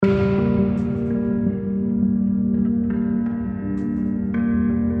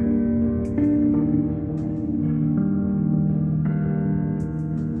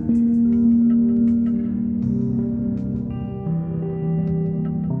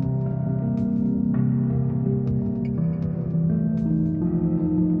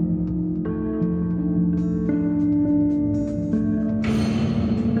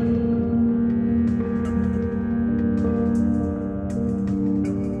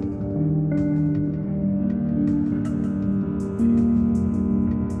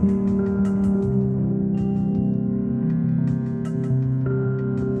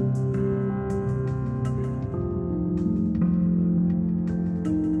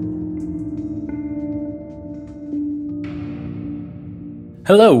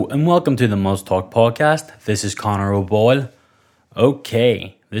Hello and welcome to the Muzz Talk podcast. This is Connor O'Boyle.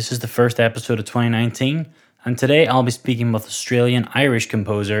 Okay, this is the first episode of 2019 and today I'll be speaking with Australian-Irish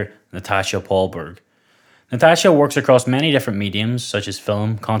composer Natasha Paulberg. Natasha works across many different mediums such as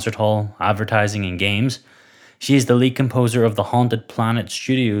film, concert hall, advertising and games. She is the lead composer of the Haunted Planet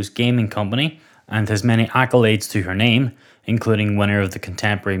Studios gaming company and has many accolades to her name, including winner of the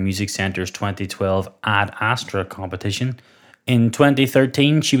Contemporary Music Centre's 2012 Ad Astra competition. In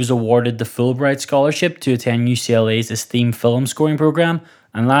 2013, she was awarded the Fulbright Scholarship to attend UCLA's esteemed film scoring program,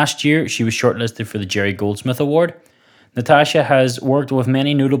 and last year she was shortlisted for the Jerry Goldsmith Award. Natasha has worked with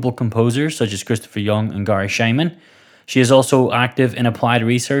many notable composers such as Christopher Young and Gary Scheinman. She is also active in applied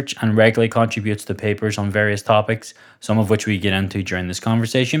research and regularly contributes to papers on various topics, some of which we get into during this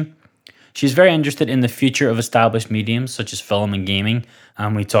conversation. She's very interested in the future of established mediums such as film and gaming,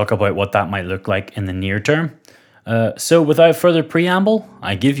 and we talk about what that might look like in the near term. So without further preamble,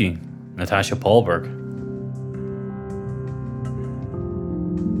 I give you Natasha Paulberg.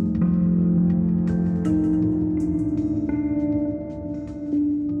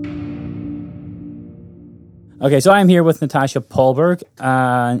 Okay, so I'm here with Natasha Paulberg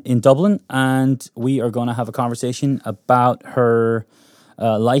in Dublin, and we are going to have a conversation about her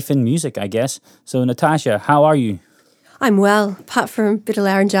life in music, I guess. So Natasha, how are you? I'm well. Apart from a bit of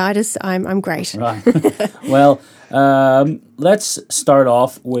laryngitis, I'm great. Right. Well, let's start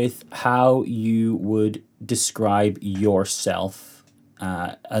off with how you would describe yourself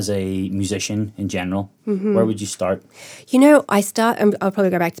as a musician in general. Mm-hmm. Where would you start? You know, I'll probably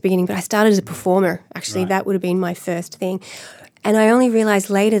go back to the beginning, but I started as a performer. Actually, That would have been my first thing. And I only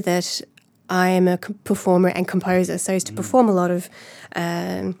realised later that I am a performer and composer. So I used to perform a lot of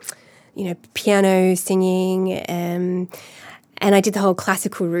piano, singing, and I did the whole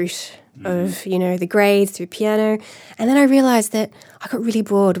classical route of, the grades through piano. And then I realised that I got really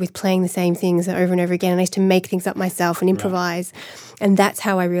bored with playing the same things over and over again. And I used to make things up myself and improvise. Right. And that's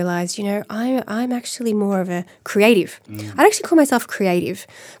how I realised, I'm actually more of a creative. I'd actually call myself creative,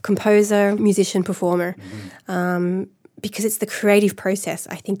 composer, musician, performer. Because it's the creative process,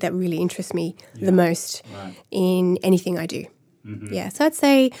 I think, that really interests me the most in anything I do. Mm-hmm. Yeah, so I'd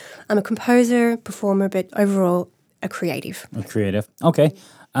say I'm a composer, performer, but overall a creative. A creative, okay.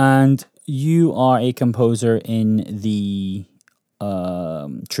 And you are a composer in the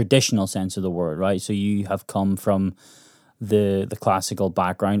traditional sense of the word, right? So you have come from the classical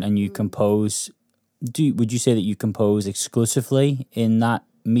background, and you compose. Would you say that you compose exclusively in that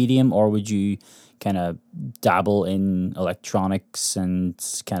medium, or would you kind of dabble in electronics and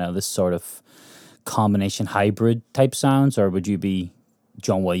kind of this sort of combination hybrid type sounds, or would you be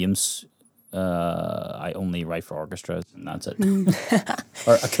John Williams? I only write for orchestras and that's it.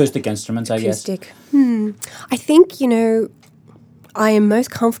 Or acoustic instruments, I guess. Acoustic. I think, I am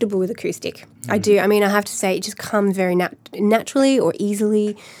most comfortable with acoustic. I do. I mean, I have to say it just comes very naturally or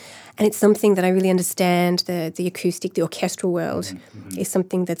easily. And it's something that I really understand. The acoustic, the orchestral world is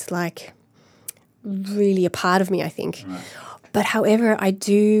something that's like really a part of me, I think. Right. But however, I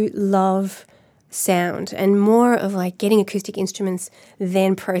do love sound and more of like getting acoustic instruments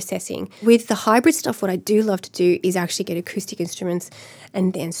than processing. With the hybrid stuff, what I do love to do is actually get acoustic instruments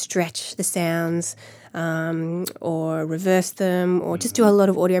and then stretch the sounds or reverse them or just do a lot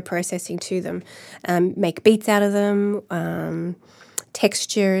of audio processing to them, make beats out of them,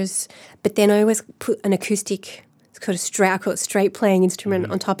 textures, but then I always put an acoustic I call it straight playing instrument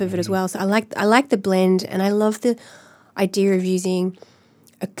on top of it as well. So I like the blend, and I love the idea of using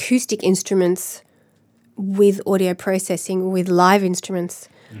acoustic instruments with audio processing, with live instruments,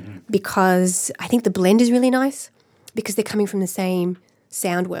 because I think the blend is really nice because they're coming from the same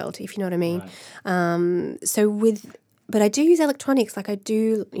sound world, if you know what I mean. Right. But I do use electronics, like I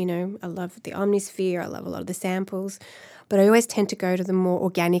do, I love the Omnisphere, I love a lot of the samples, but I always tend to go to the more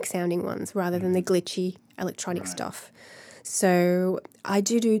organic sounding ones rather than the glitchy electronic stuff. So I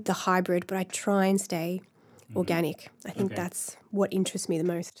do the hybrid, but I try and stay organic. I think that's what interests me the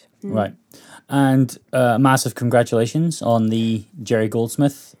most. Right. And massive congratulations on the Jerry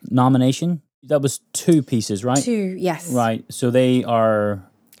Goldsmith nomination. That was 2 pieces, right? 2, yes. Right. So they are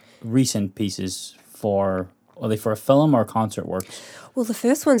recent pieces are they for a film or concert works? Well, the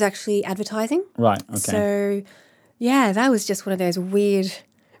first one's actually advertising. Right, okay. So, yeah, that was just one of those weird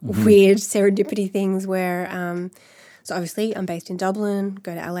serendipity things where, so obviously I'm based in Dublin,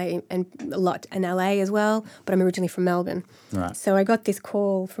 go to LA and a lot in LA as well, but I'm originally from Melbourne. Right. So I got this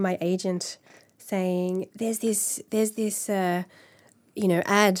call from my agent saying, there's this ad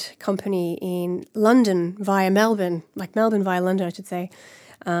company in London via Melbourne, like Melbourne via London, I should say,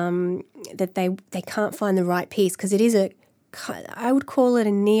 that they can't find the right piece because it is a I would call it a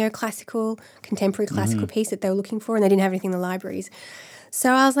neoclassical, contemporary classical piece that they were looking for, and they didn't have anything in the libraries.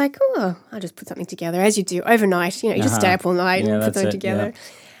 So I was like, oh, I'll just put something together, as you do overnight. You just stay up all night and put something together.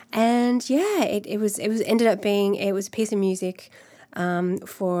 Yeah. And it was ended up being a piece of music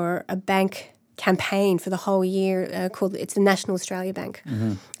for a bank campaign for the whole year called it's the National Australia Bank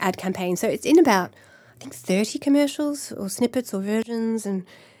ad campaign. So it's in about I think 30 commercials or snippets or versions and.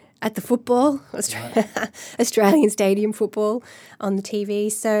 At the football, Australian stadium football on the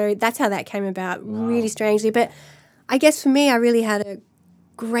TV. So that's how that came about, really strangely. But I guess for me, I really had a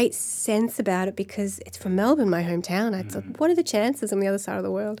great sense about it because it's from Melbourne, my hometown. I thought, what are the chances on the other side of the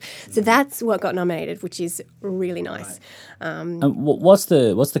world? So that's what got nominated, which is really nice. What's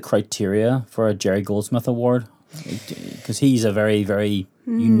the criteria for a Jerry Goldsmith Award? Because he's a very, very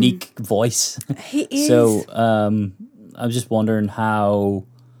unique voice. He is. So I was just wondering how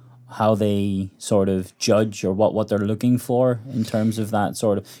they sort of judge or what they're looking for in terms of that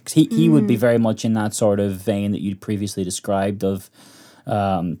sort of... Because he would be very much in that sort of vein that you previously described of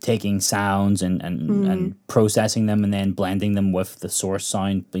taking sounds and processing them and then blending them with the source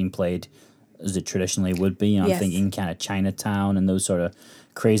sound being played as it traditionally would be. I'm thinking kind of Chinatown and those sort of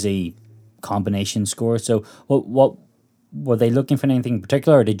crazy combination scores. So what were they looking for anything in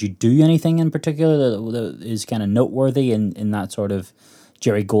particular, or did you do anything in particular that is kind of noteworthy in that sort of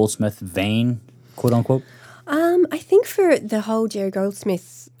Jerry Goldsmith vein, quote unquote? I think for the whole Jerry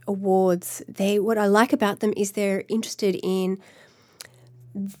Goldsmith Awards, what I like about them is they're interested in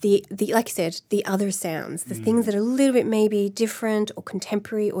the like I said, the other sounds, the things that are a little bit maybe different or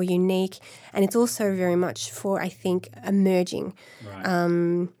contemporary or unique, and it's also very much for I think emerging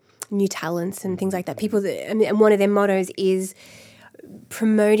new talents and things like that. People that and one of their mottos is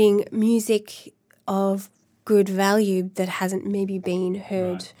promoting music of good value that hasn't maybe been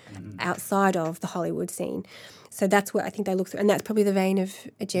heard outside of the Hollywood scene. So that's what I think they look through, and that's probably the vein of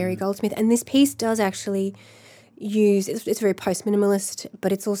a Jerry Goldsmith. And this piece does actually use, it's very post-minimalist,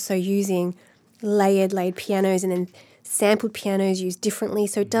 but it's also using laid pianos and then sampled pianos used differently.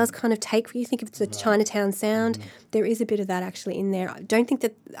 So it does kind of take, you think if it's a Chinatown sound, there is a bit of that actually in there. I don't think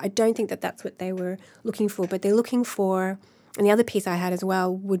that that's what they were looking for, but they're looking for, and the other piece I had as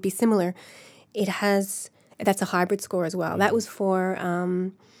well would be similar. That's a hybrid score as well. That was for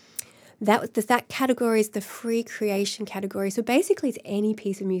that category is the free creation category. So basically, it's any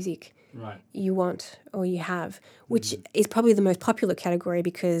piece of music you want or you have, which is probably the most popular category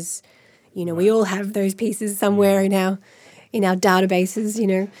because we all have those pieces somewhere in our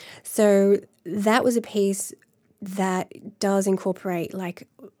databases. So that was a piece that does incorporate like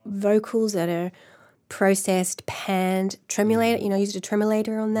vocals that are processed, panned, tremulator. Used a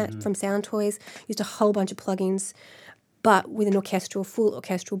tremulator on that from Sound Toys. Used a whole bunch of plugins, but with an full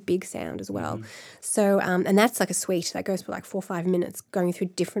orchestral big sound as well. So, and that's like a suite that goes for like 4 or 5 minutes, going through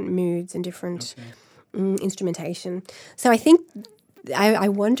different moods and different instrumentation. So I think I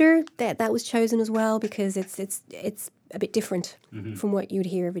wonder that was chosen as well because it's a bit different from what you would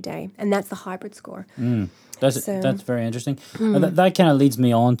hear every day, and that's the hybrid score. That's very interesting. That kind of leads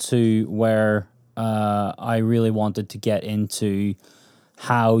me on to where. I really wanted to get into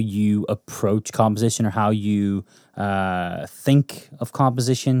how you approach composition or how you think of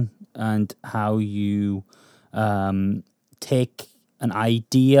composition and how you take an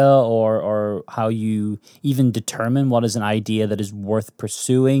idea or how you even determine what is an idea that is worth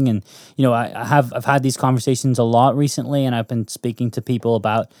pursuing. And, I've had these conversations a lot recently, and I've been speaking to people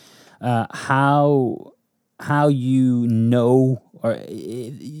about how you know, or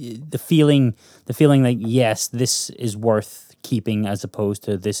the feeling like, yes, this is worth keeping as opposed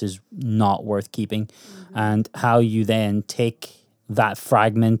to this is not worth keeping, and how you then take that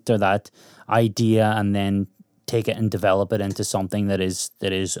fragment or that idea and then take it and develop it into something that is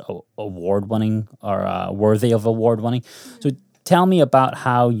award winning or worthy of award winning. So tell me about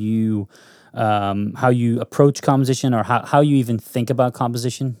how you approach composition or how you even think about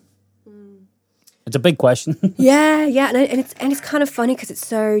composition. It's a big question. Yeah, and it's kind of funny because it's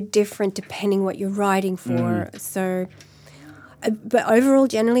so different depending what you're writing for. So, but overall,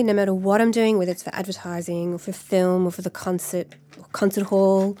 generally, no matter what I'm doing, whether it's for advertising or for film or for the concert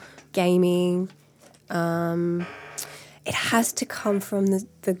hall, gaming, it has to come from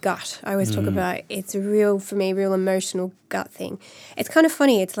the gut. I always talk about it's a real emotional gut thing. It's kind of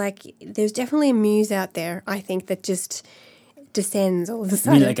funny. It's like there's definitely a muse out there, I think, that just descends all of a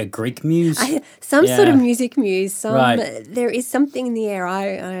sudden. You mean like a Greek muse? Sort of music muse. There is something in the air.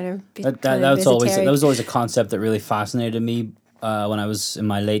 I don't know. That was always a concept that really fascinated me when I was in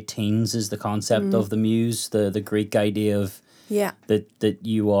my late teens. Is the concept of the muse, the Greek idea of that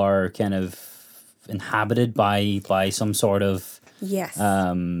you are kind of inhabited by some sort of Yes.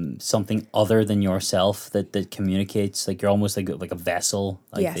 something other than yourself that communicates. Like you're almost like a vessel.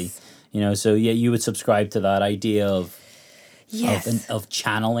 Like Yes. so yeah, you would subscribe to that idea of Yes. of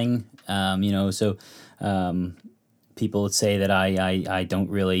channeling. People would say that I don't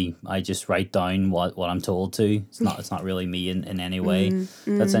really, I just write down what I'm told to. It's not really me in any way.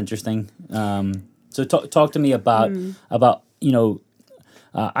 That's interesting. So talk to me about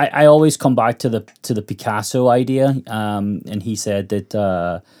I always come back to the Picasso idea. And he said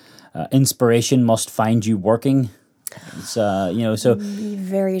that inspiration must find you working. It's so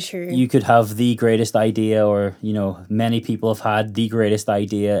Very true. you could have the greatest idea, or many people have had the greatest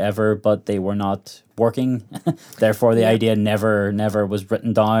idea ever, but they were not working. Therefore the idea never was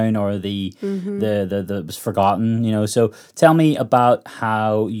written down, or the was forgotten. So tell me about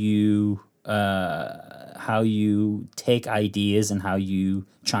how you take ideas and how you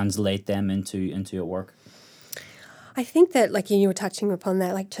translate them into your work. I think that, like you were touching upon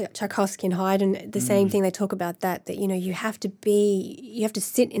that, like Tchaikovsky and Haydn, the same thing. They talk about that you have to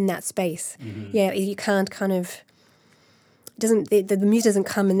sit in that space. Yeah, you can't kind of the muse doesn't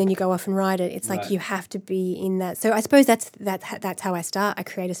come and then you go off and write it. It's like you have to be in that. So I suppose that's how I start. I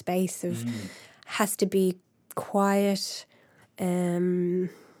create a space of has to be quiet.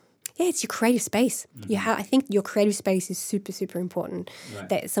 It's your creative space. I think your creative space is super, super important. Right.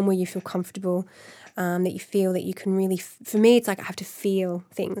 That it's somewhere you feel comfortable, that you feel that you can really... For me, it's like I have to feel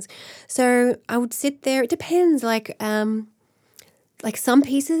things. So I would sit there. It depends. Like some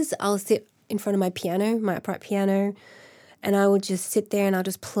pieces, I'll sit in front of my piano, my upright piano, and I will just sit there and I'll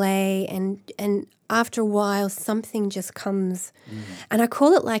just play. And after a while, something just comes. And I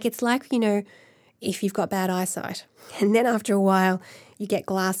call it it's like, if you've got bad eyesight. And then after a while... you get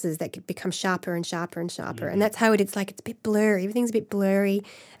glasses that could become sharper and sharper and sharper. And that's how it's like it's a bit blurry. Everything's a bit blurry.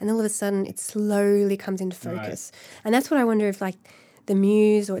 And all of a sudden it slowly comes into focus. Right. And that's what I wonder if the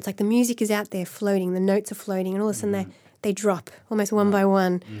muse, or it's like the music is out there floating, the notes are floating, and all of a sudden they drop almost one by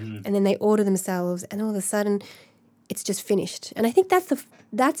one. And then they order themselves, and all of a sudden it's just finished. And I think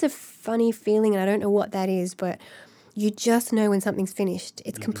that's a funny feeling, and I don't know what that is, but you just know when something's finished.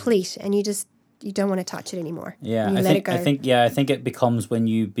 It's complete, and you don't want to touch it anymore. Yeah, I think it becomes when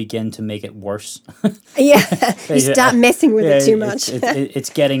you begin to make it worse. You start messing with it too much. It's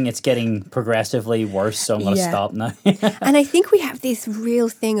getting progressively worse. So I'm going to stop now. And I think we have this real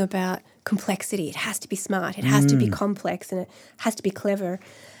thing about complexity. It has to be smart. It has to be complex, and it has to be clever.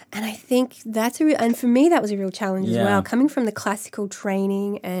 And I think and for me that was a real challenge as well. Coming from the classical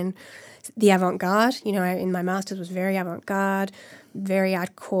training and the avant-garde, in my master's was very avant-garde, very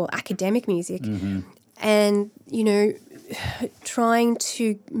hardcore academic music. And, trying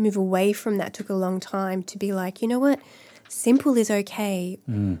to move away from that took a long time to be like, you know what? Simple is okay.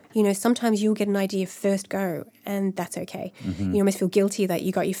 Sometimes you'll get an idea first go, and that's okay. You almost feel guilty that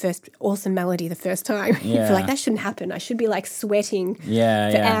you got your first awesome melody the first time. You feel like that shouldn't happen. I should be sweating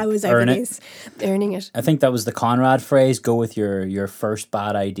for hours over this, earning it. I think that was the Conrad phrase, go with your first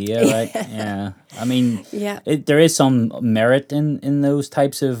bad idea, right? Yeah. I mean, there is some merit in those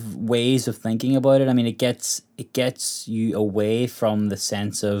types of ways of thinking about it. I mean, it gets you away from the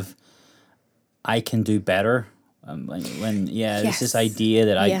sense of I can do better. There's this idea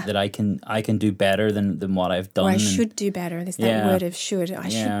that I can do better than what I've done. Or I should do better. There's that word of should.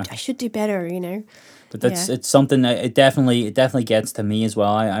 I should do better. But it's something that it definitely gets to me as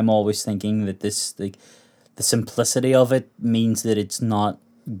well. I'm always thinking that this the simplicity of it means that it's not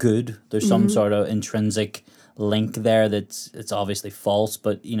good. There's some sort of intrinsic link there it's obviously false,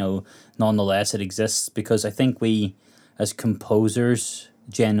 but nonetheless it exists, because I think we as composers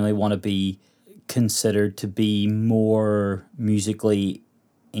generally want to be considered to be more musically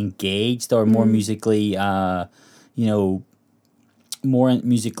engaged, or more musically more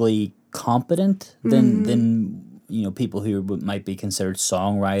musically competent than people who might be considered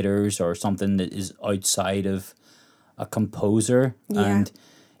songwriters or something that is outside of a composer. And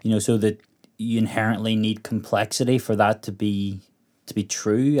so that you inherently need complexity for that to be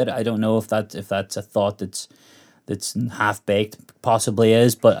true. I don't know if that's a thought that's half-baked, possibly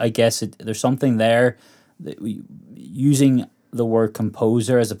is, but I guess there's something there that using the word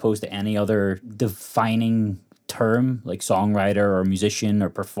composer as opposed to any other defining term like songwriter or musician or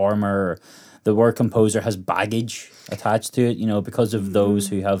performer. The word composer has baggage attached to it, because of those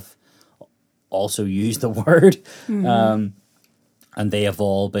who have also used the word. And they have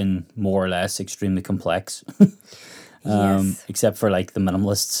all been more or less extremely complex. Except for the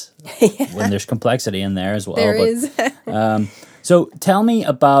minimalists, when there's complexity in there as well. There is. So tell me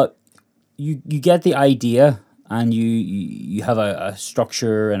about, you get the idea, and you have a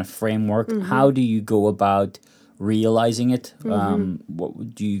structure and a framework. How do you go about realizing it?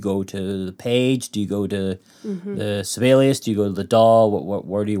 What do you go to the page? Do you go to the Sibelius? Do you go to the DAW?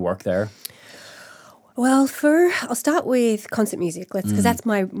 Where do you work there? Well, I'll start with concert music, because that's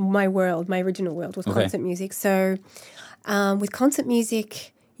my world. My original world was concert music. So, with concert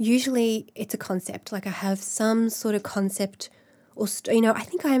music, usually it's a concept. Like I have some sort of concept, or I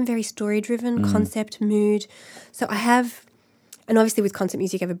think I am very story driven, concept, mood. So I have, and obviously with concert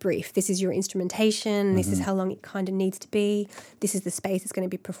music, you have a brief. This is your instrumentation. This is how long it kind of needs to be. This is the space it's going to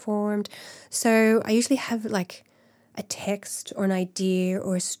be performed. So I usually have like a text or an idea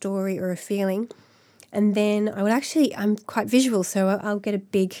or a story or a feeling. And then I'm quite visual, so I'll get a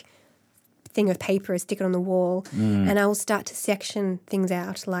big thing of paper, stick it on the wall, and I will start to section things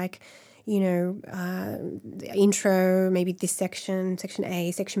out, like, the intro, maybe this section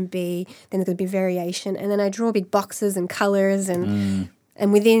A, section B, then there's going to be variation. And then I draw big boxes and colours, and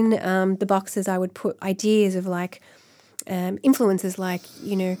within the boxes I would put ideas of like influences, like,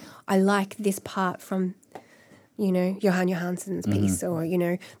 I like this part from Johan Johansson's piece, or,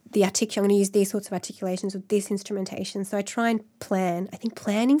 I'm going to use these sorts of articulations with this instrumentation. So I try and plan. I think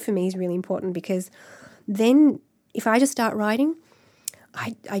planning for me is really important, because then if I just start writing,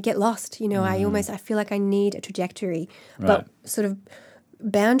 I get lost. I feel like I need a trajectory, but sort of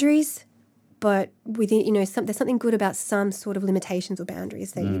boundaries, but within, there's something good about some sort of limitations or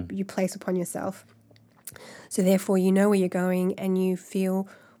boundaries that you place upon yourself. So therefore you know where you're going and you feel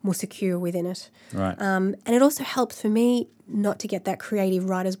more secure within it. Right. And it also helps for me not to get that creative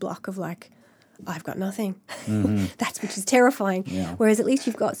writer's block of like, I've got nothing. Which is terrifying. Yeah. Whereas at least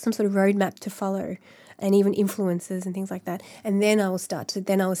you've got some sort of roadmap to follow, and even influences and things like that. And then I will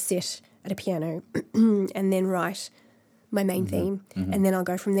sit at a piano and then write my main theme. And then I'll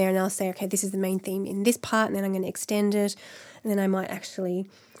go from there and I'll say, okay, this is the main theme in this part, and then I'm going to extend it. And then I might actually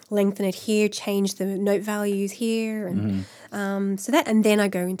lengthen it here, change the note values here, and and then I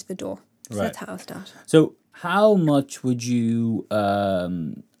go into the DAW. So that's how I start. So how much would you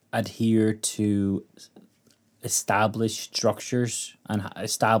adhere to established structures and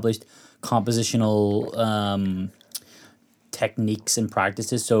established compositional techniques and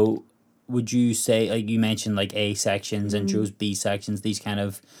practices? So would you say, like you mentioned, like A sections, intros, B sections, these kind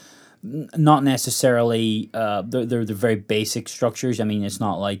of not necessarily they're very basic structures. I mean, it's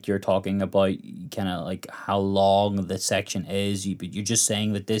not like you're talking about kind of like how long the section is, but you're just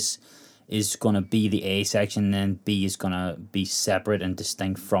saying that this is going to be the A section, and then B is going to be separate and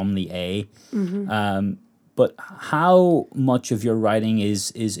distinct from the A. But how much of your writing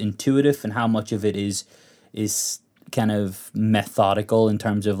is intuitive, and how much of it is kind of methodical, in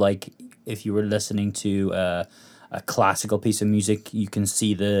terms of like if you were listening to a classical piece of music, you can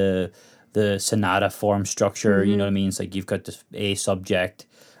see the sonata form structure. You know what I mean? It's like you've got the A subject,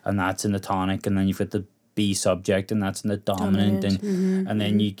 and that's in the tonic, and then you've got the B subject, and that's in the dominant. And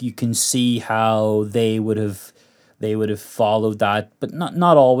then you can see how they would have followed that, but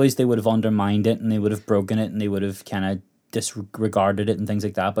not always. They would have undermined it, and they would have broken it, and they would have kind of disregarded it and things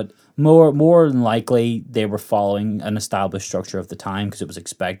like that. But more than likely, they were following an established structure of the time, because it was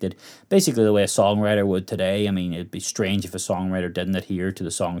expected. Basically, the way a songwriter would today. I mean, it'd be strange if a songwriter didn't adhere to the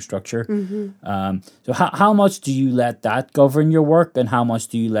song structure. So how much do you let that govern your work, and how much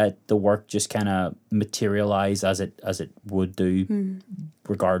do you let the work just kind of materialize as it would do,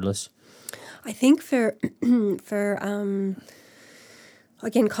 regardless? I think for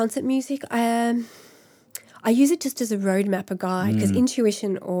again, concert music, I use it just as a roadmap, a guide, because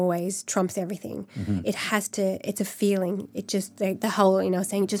intuition always trumps everything. It's a feeling. It just, the whole, I was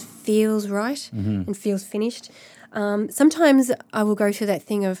saying, it just feels right and feels finished. Sometimes I will go through that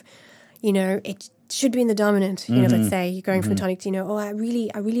thing of, it should be in the dominant, let's say you're going from tonic to, I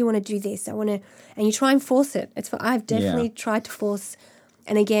really want to do this. And you try and force it. I've definitely tried to force.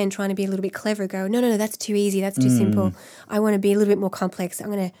 And again, trying to be a little bit clever, go, no, that's too easy, that's too simple. I want to be a little bit more complex.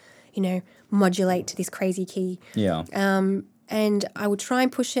 I'm going to, modulate to this crazy key. Yeah. And I would try and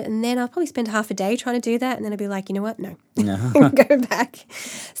push it, and then I'll probably spend half a day trying to do that, and then I'd be like, you know what? No. Go back.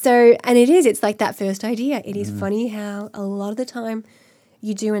 So, and it's like that first idea. It is funny how a lot of the time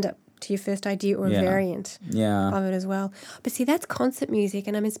you do end up to your first idea or a variant of it as well. But see, that's concert music,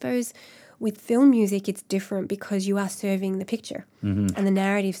 and I suppose with film music, it's different, because you are serving the picture and the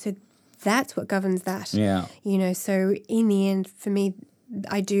narrative. So that's what governs that. Yeah. So in the end, for me,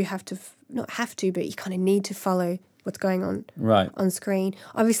 I do have to, not have to, but you kind of need to follow what's going on on screen.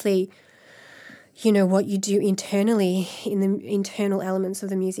 Obviously, what you do internally in the internal elements of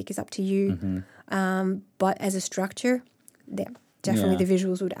the music is up to you. But as a structure, definitely Yeah. the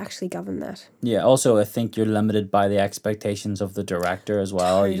visuals would actually govern that. Yeah. Also, I think you're limited by the expectations of the director as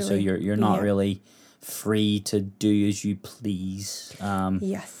well. So Totally. you're not Yeah. really free to do as you please.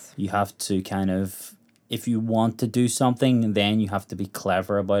 Yes. You have to kind of, if you want to do something, then you have to be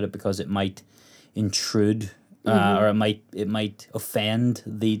clever about it because it might intrude, or it might offend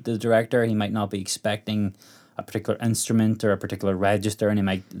the director. He might not be expecting a particular instrument or a particular register,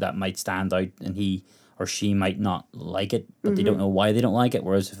 and that might stand out, and he or she might not like it, but they don't know why they don't like it.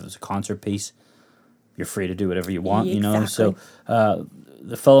 Whereas if it was a concert piece, you're free to do whatever you want, you know. So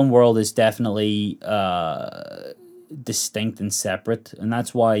the film world is definitely distinct and separate, and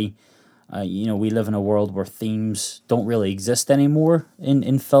that's why we live in a world where themes don't really exist anymore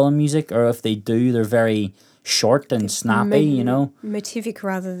in film music, or if they do, they're very short and snappy, you know. Motivic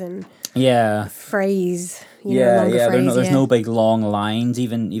rather than Yeah. phrase. There's Phrase, no big long lines.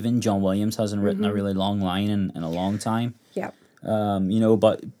 Even John Williams hasn't written a really long line in a long time. Yeah.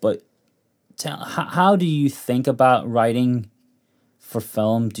 But how do you think about writing for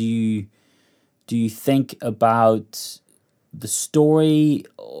film? Do you think about the story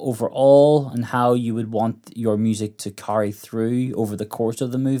overall and how you would want your music to carry through over the course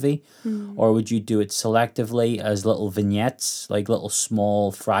of the movie? Or would you do it selectively as little vignettes, like little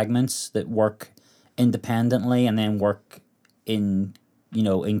small fragments that work independently and then work in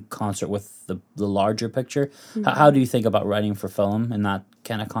concert with the larger picture? How do you think about writing for film in that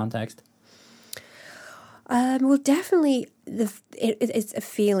kind of context? Well, definitely, it's a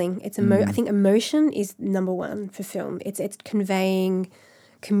feeling. It's I think emotion is number one for film. It's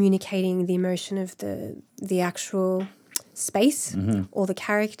communicating the emotion of the actual space or the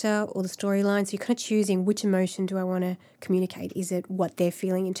character or the storyline. So you're kind of choosing which emotion do I want to communicate. Is it what they're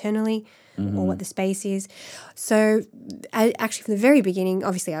feeling internally or what the space is? So actually from the very beginning,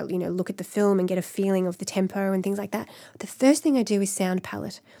 obviously I look at the film and get a feeling of the tempo and things like that. But the first thing I do is sound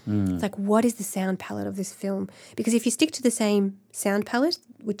palette. It's like, what is the sound palette of this film? Because if you stick to the same sound palette,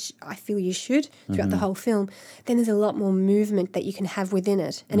 which I feel you should throughout the whole film, then there's a lot more movement that you can have within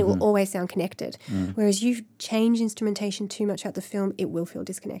it, and it will always sound connected. Whereas you change instrumentation too much throughout the film, it will feel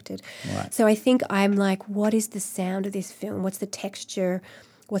disconnected. Right. So I think I'm like, what is the sound of this film? What's the texture?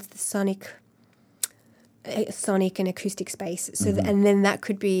 What's the sonic and acoustic space? So and then that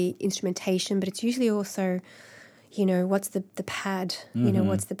could be instrumentation, but it's usually also, what's the pad?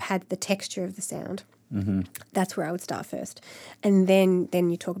 What's the pad? The texture of the sound. That's where I would start first, and then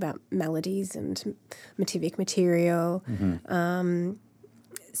you talk about melodies and motivic material.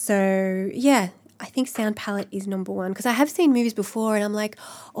 So yeah, I think sound palette is number one, because I have seen movies before and I'm like,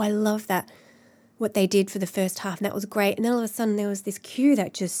 oh, I love that, what they did for the first half, and that was great. And then all of a sudden there was this cue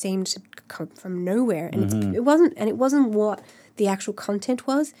that just seemed to come from nowhere, and it wasn't what the actual content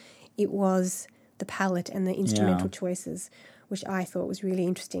was. It was the palette and the instrumental choices, which I thought was really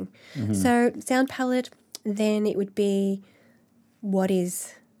interesting. So sound palette, then it would be, what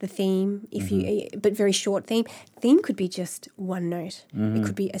is the theme? But very short theme. Theme could be just one note. It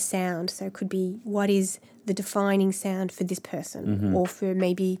could be a sound. So it could be, what is the defining sound for this person or for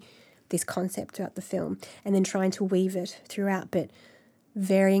maybe this concept throughout the film, and then trying to weave it throughout, but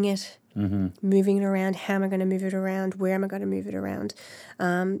varying it, moving it around. How am I going to move it around? Where am I going to move it around?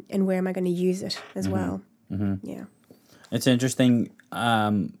 And where am I going to use it as well? Yeah. It's interesting,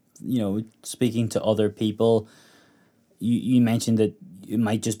 speaking to other people, you mentioned that it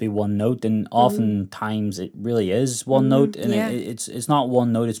might just be one note, and oftentimes it really is one note, and it's not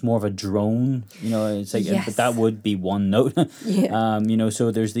one note, it's more of a drone, it's like, but that would be one note.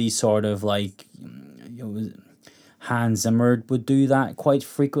 So there's these sort of like, Hans Zimmer would do that quite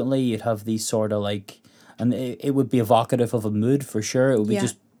frequently. You'd have these sort of like, and it would be evocative of a mood for sure. It would be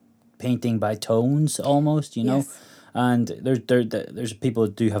just painting by tones almost, And there's people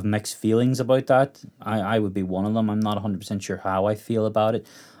that do have mixed feelings about that. I would be one of them. I'm not 100% sure how I feel about it.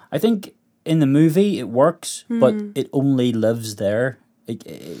 I think in the movie it works, but it only lives there. It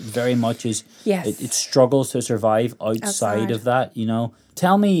very much is. Yes. It struggles to survive outside of that.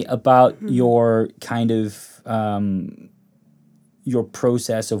 Tell me about your kind of your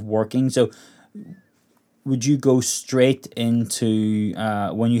process of working. So, would you go straight into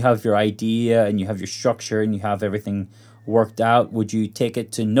when you have your idea and you have your structure and you have everything worked out? Would you take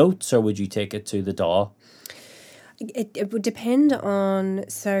it to notes, or would you take it to the DAW? It would depend on.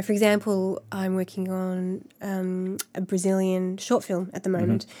 So, for example, I'm working on a Brazilian short film at the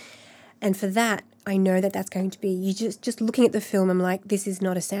moment, and for that, I know that that's going to be. You just looking at the film, I'm like, this is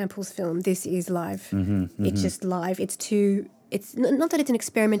not a samples film. This is live. It's just live. It's not that it's an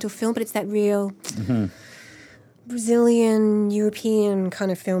experimental film, but it's that real Brazilian, European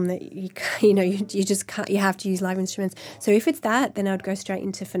kind of film that you just can't, you have to use live instruments. So if it's that, then I would go straight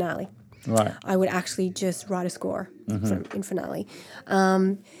into Finale. Right. I would actually just write a score in Finale.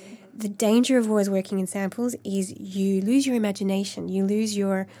 The danger of always working in samples is you lose your imagination. You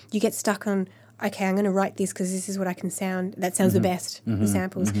get stuck on, okay, I'm going to write this because this is what I can sound. That sounds the best, the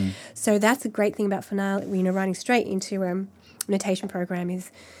samples. So that's the great thing about Finale, writing straight into a notation program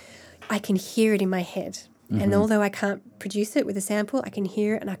is I can hear it in my head. And although I can't produce it with a sample, I can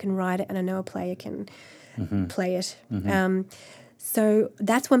hear it and I can write it and I know a player can play it. So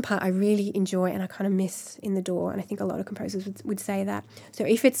that's one part I really enjoy and I kind of miss in the DAW, and I think a lot of composers would say that. So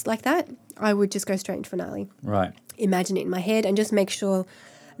if it's like that, I would just go straight into Finale. Right. Imagine it in my head and just make sure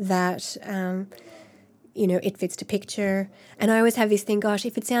that, it fits to picture. And I always have this thing, gosh,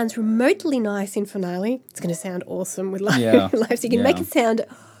 if it sounds remotely nice in Finale, it's going to sound awesome with live. Yeah. So you can make it sound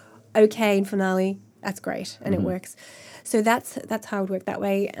okay in Finale. That's great, and it works. So that's how it would work that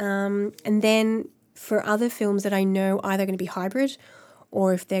way. And then for other films that I know either going to be hybrid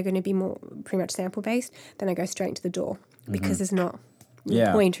or if they're going to be more pretty much sample-based, then I go straight into the DAW because there's no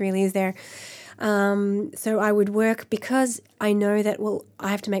point really, is there? So I would work because I know that, well, I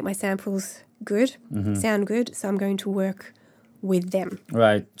have to make my samples good, sound good, so I'm going to work with them.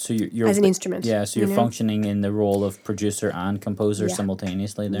 Right. So you're as an instrument. Yeah, so you're functioning in the role of producer and composer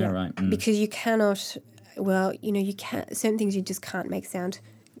simultaneously there, right? Because you cannot, you can't, certain things you just can't make sound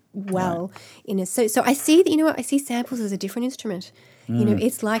well in a, so I see that, I see samples as a different instrument.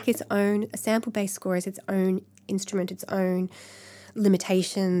 It's like its own, a sample-based score is its own instrument, its own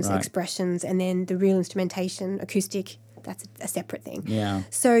limitations, expressions, and then the real instrumentation, acoustic, that's a separate thing. Yeah.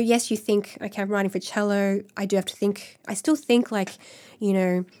 So yes, you think, okay, I'm writing for cello. I still think like,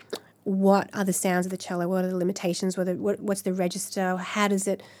 what are the sounds of the cello? What are the limitations? What's the register? How does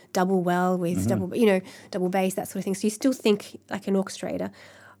it double well with double bass, that sort of thing. So you still think like an orchestrator,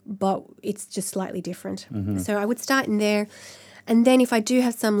 but it's just slightly different. So I would start in there. And then if I do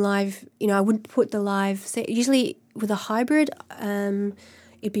have some live, I wouldn't put the live, so usually with a hybrid,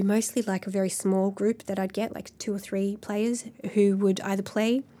 it'd be mostly like a very small group that I'd get, like 2 or 3 players who would either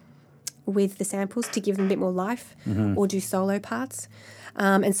play with the samples to give them a bit more life or do solo parts.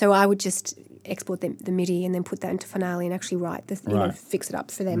 And so I would just export the MIDI and then put that into Finale and actually write fix it up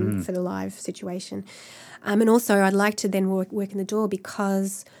for them for the live situation. And also I'd like to then work in the DAW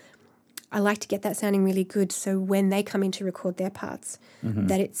because I like to get that sounding really good, so when they come in to record their parts,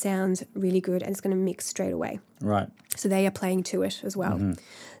 that it sounds really good and it's going to mix straight away. Right. So they are playing to it as well.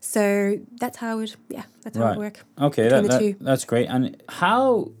 So that's how it would work. Okay, that's great. And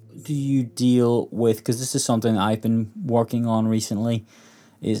how do you deal with, because this is something that I've been working on recently,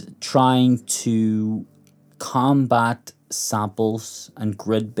 is trying to combat samples and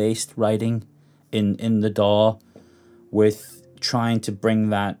grid-based writing in the DAW with trying to bring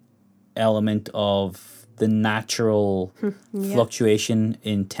that element of the natural fluctuation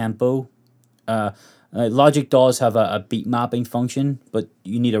in tempo. Logic does have a beat mapping function, but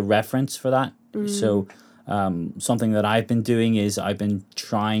you need a reference for that. So something that I've been doing is I've been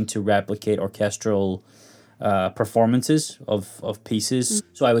trying to replicate orchestral performances of pieces.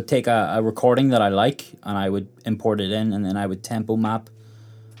 So I would take a recording that I like and I would import it in, and then I would tempo map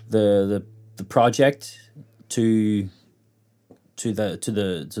the project to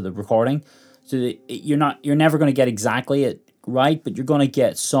the recording. So you're never going to get exactly it right, but you're going to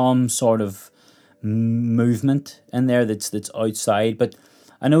get some sort of movement in there that's outside. But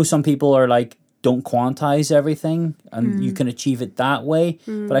I know some people are like, don't quantize everything, and you can achieve it that way.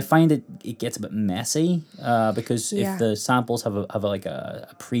 But I find it gets a bit messy because if the samples have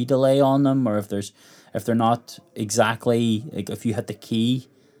a pre-delay on them, or if they're not exactly, like if you hit the key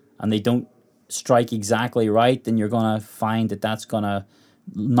and they don't strike exactly right, then you're gonna find that's gonna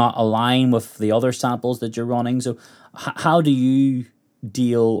not align with the other samples that you're running. So how do you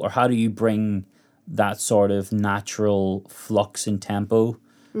deal, or how do you bring that sort of natural flux in tempo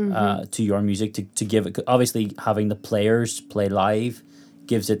to your music to give it? Obviously having the players play live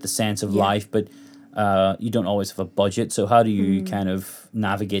gives it the sense of life, but you don't always have a budget. So how do you kind of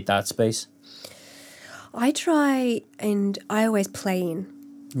navigate that space? I try, and I always play in.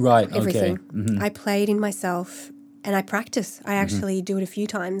 Right, everything. Okay. I play it in myself and I practice. I actually do it a few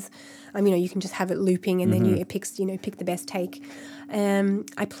times. You can just have it looping and then it picks, pick the best take.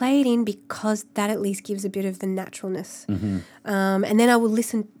 I play it in because that at least gives a bit of the naturalness. And then I will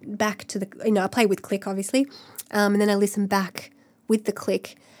listen back to I play with click, obviously. And then I listen back with the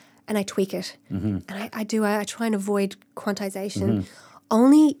click and I tweak it. And I try and avoid quantization.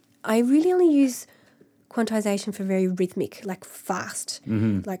 I really only use quantization for very rhythmic, like fast,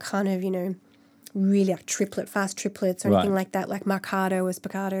 like kind of, really like fast triplets or Right. anything like that, like marcato or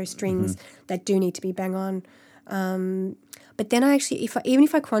spiccato strings that do need to be bang on. But then I actually, even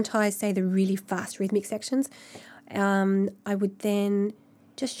if I quantize, say, the really fast rhythmic sections, I would then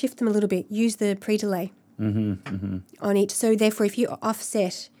just shift them a little bit, use the pre-delay on each. So therefore, if you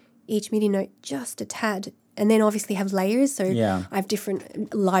offset each MIDI note just a tad, and then obviously have layers. So Yeah. I have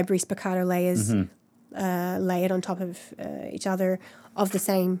different library spiccato layers layered on top of each other of the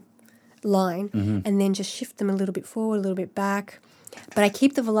same line, and then just shift them a little bit forward, a little bit back. But I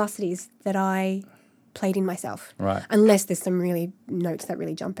keep the velocities that I played in myself. Right. Unless there's some really notes that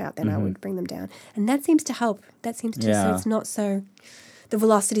really jump out, then I would bring them down. And that seems to help. That seems to, so Yeah. it's not so, the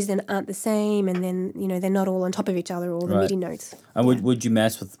velocities then aren't the same, and then, they're not all on top of each other, all the Right. MIDI notes. And would you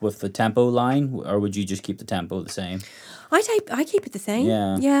mess with the tempo line, or would you just keep the tempo the same? I keep it the same.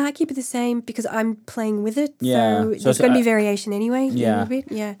 Yeah. I keep it the same because I'm playing with it. Yeah. So So there's going to be variation anyway. A yeah. little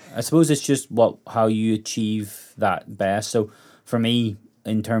bit. Yeah. I suppose it's just how you achieve that best. So for me,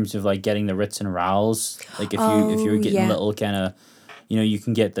 in terms of like getting the rits and rals, like if you're getting little kind of, you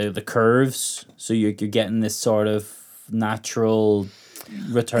can get the curves, so you're getting this sort of natural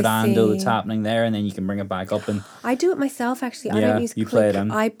ritardando that's see. happening there, and then you can bring it back up. And I do it myself actually. I Yeah, don't use you click.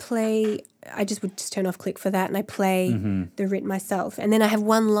 play it in. I just would just turn off click for that, and I play the writ myself. And then I have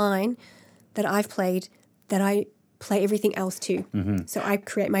one line that I've played that I play everything else to. So I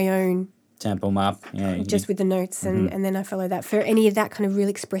create my own tempo map, just with the notes, and then I follow that. For any of that kind of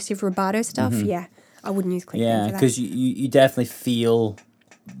really expressive rubato stuff, I wouldn't use click. yeah, for that. because you definitely feel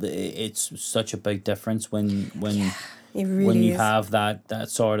it's such a big difference when It really when you is. have that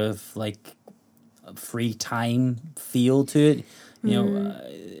sort of like free time feel to it,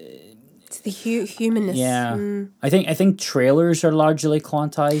 It's the humanness. Yeah, I think trailers are largely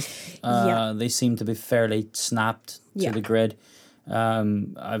quantized. Yeah. They seem to be fairly snapped to Yeah. the grid.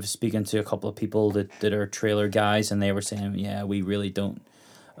 I was speaking to a couple of people that are trailer guys, and they were saying, yeah, we really don't.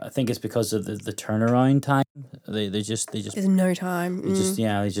 I think it's because of the turnaround time. They just There's no time.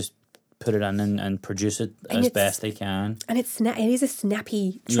 they just put it on and produce it And as it's- best they can. And it is a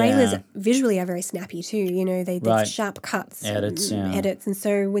snappy. Trailers Yeah. visually are very snappy too. They're Right. sharp cuts, Edits, and yeah. edits, and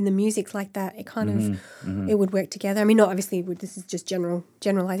so when the music's like that, it kind of it would work together. I mean, not obviously. This is just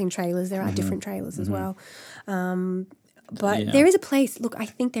generalizing trailers. There are different trailers as well, but Yeah. there is a place. Look, I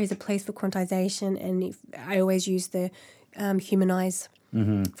think there is a place for quantization, and I always use the humanize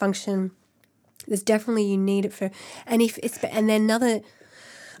function. There's definitely you need it for, and then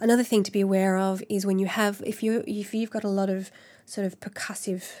another thing to be aware of is when you have if you've got a lot of sort of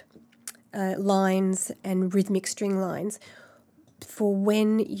percussive lines and rhythmic string lines, for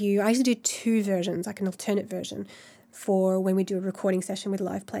when I usually do two versions, like an alternate version for when we do a recording session with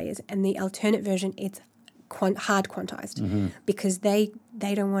live players, and the alternate version it's hard quantized because they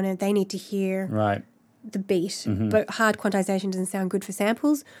don't want to, they need to hear Right. the beat, but hard quantization doesn't sound good for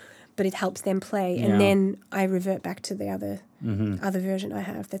samples, but it helps them play. Yeah. And then I revert back to the other version I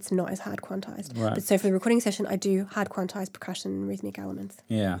have that's not as hard quantized. Right. But so for the recording session, I do hard quantized percussion and rhythmic elements.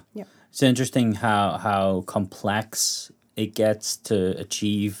 Yeah. Yep. It's interesting how complex it gets to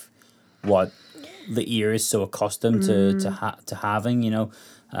achieve what the ear is so accustomed to having,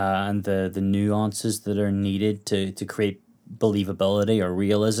 and the nuances that are needed to create believability or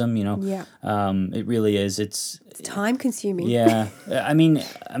realism, Yeah. It really is. It's Time consuming. yeah. I mean,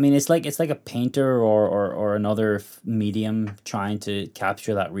 it's like a painter or another medium trying to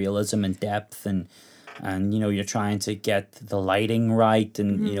capture that realism and depth, and you're trying to get the lighting right,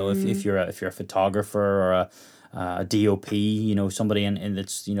 and if you're a photographer or a DOP, somebody in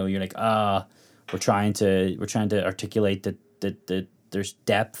that's you're like we're trying to articulate that there's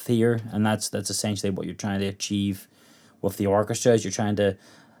depth here, and that's essentially what you're trying to achieve with the orchestra. Is you're trying to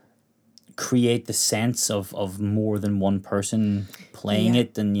create the sense of more than one person playing Yeah.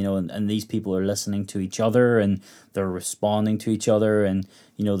 it, and and these people are listening to each other, and they're responding to each other, and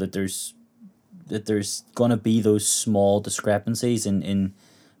that there's gonna be those small discrepancies in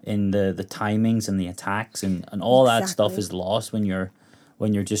the timings and the attacks, and all that stuff Exactly. is lost when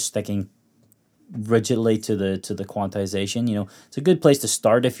you're just sticking rigidly to the quantization. It's a good place to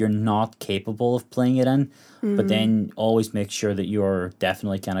start if you're not capable of playing it in, but then always make sure that you're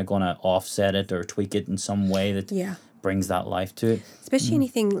definitely kind of going to offset it or tweak it in some way that Yeah. brings that life to it. Especially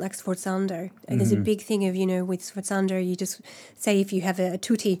anything like sforzando. And there's a big thing of, with sforzando, you just say if you have a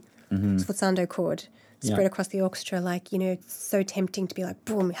tutti sforzando chord spread Yeah. across the orchestra, it's so tempting to be like,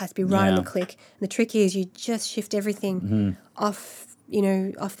 boom, it has to be right on the Yeah. click. And the trick is you just shift everything off,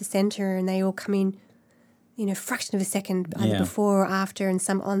 off the center, and they all come in, fraction of a second either Yeah. before or after, and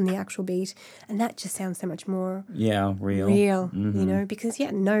some on the actual beat. And that just sounds so much more Yeah, real. because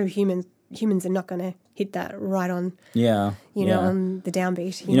no human humans are not going to hit that right on, Yeah. you know, on the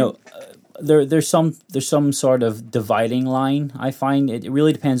downbeat. You know, there's some sort of dividing line. I find it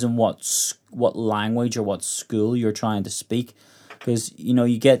really depends on what language or what school you're trying to speak, because you know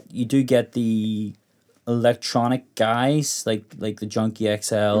you do get the electronic guys like the Junkie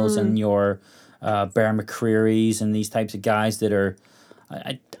XLs and your Bear McCreary's and these types of guys that are.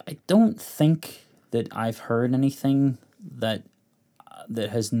 I don't think that I've heard anything that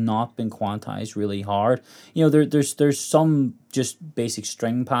has not been quantized really hard. You know, there's some just basic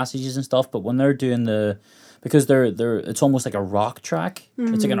string passages and stuff, but when they're doing because they're it's almost like a rock track.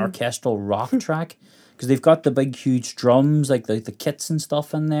 It's like an orchestral rock track, because they've got the big huge drums, like the kits and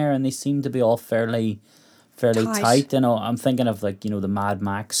stuff in there, and they seem to be all fairly tight. You know, I'm thinking of like, you know, the Mad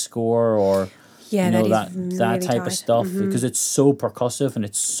Max score, or Yeah, you know, that that type tight. of stuff, because it's so percussive and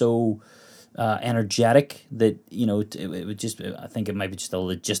it's so energetic that, you know, it would just, I think it might be just a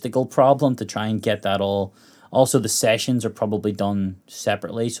logistical problem to try and get that all. Also, the sessions are probably done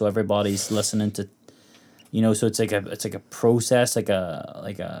separately, so everybody's listening to, you know, so it's like a process, like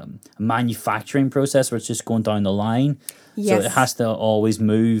a manufacturing process where it's just going down the line. Yes. So it has to always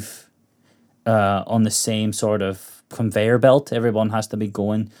move on the same sort of conveyor belt. Everyone has to be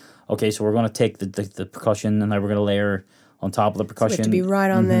going, okay, so we're going to take the percussion, and then we're going to layer on top of the percussion. We have to be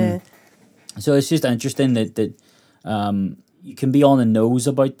right on the... So it's just interesting that you can be on the nose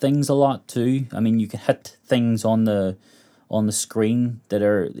about things a lot too. I mean, you can hit things on the screen that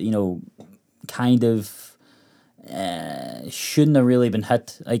are, you know, kind of shouldn't have really been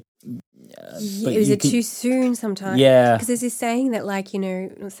hit. Like, is it too soon sometimes? Yeah. Because there's this saying that, like, you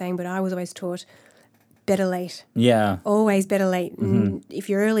know, not saying, but I was always taught, better late. Yeah. Always better late. And if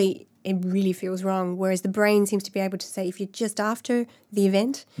you're early, it really feels wrong. Whereas the brain seems to be able to say, if you're just after the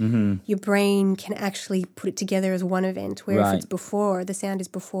event, your brain can actually put it together as one event. Where if it's before, the sound is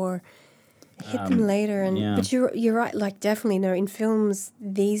before, hit them later. And but you're right. Like, definitely, no. In films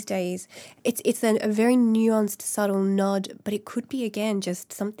these days, it's a very nuanced, subtle nod, but it could be again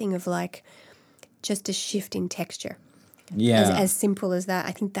just something of like just a shift in texture. Yeah. As simple as that.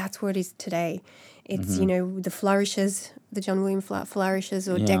 I think that's where it is today. It's, you know, the flourishes, the John Williams flourishes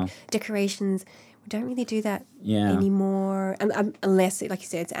or decorations. We don't really do that anymore, unless, like you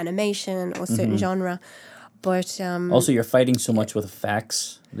said, it's animation or certain genre. But also, you're fighting so much with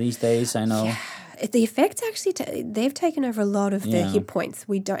effects these days, I know. Yeah. The effects actually, they've taken over a lot of the hit points.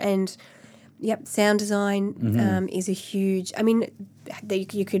 We don't, and sound design is a huge, I mean,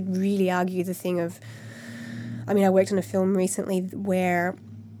 you could really argue the thing of, I mean, I worked on a film recently where,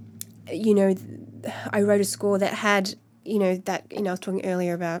 you know, I wrote a score that had, you know, I was talking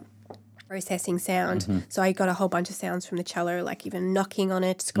earlier about processing sound. So I got a whole bunch of sounds from the cello, like even knocking on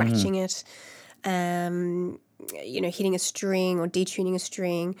it, scratching it, you know, hitting a string or detuning a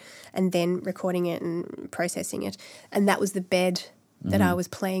string, and then recording it and processing it. And that was the bed that I was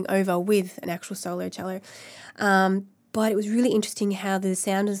playing over with an actual solo cello. But it was really interesting how the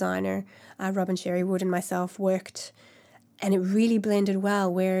sound designer, Robin Sherrywood, and myself worked, and it really blended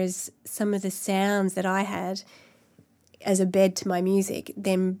well, whereas some of the sounds that I had as a bed to my music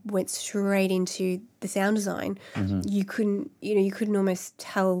then went straight into the sound design. You couldn't almost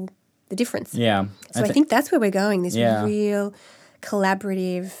tell the difference. Yeah. So I think that's where we're going, this real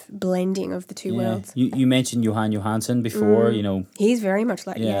collaborative blending of the two worlds. You mentioned Johan Johansson before, you know. He's very much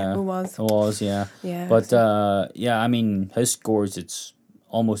like, who was. Yeah. Yeah. But, I mean, his scores, it's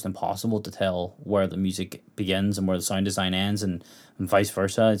almost impossible to tell where the music begins and where the sound design ends, and vice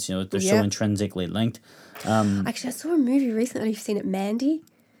versa. It's, you know, they're so intrinsically linked. Actually, I saw a movie recently. You've seen it, Mandy?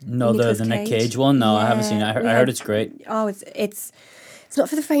 No, the Nick Cage one? No, I haven't seen it. I heard it's great. Oh, it's not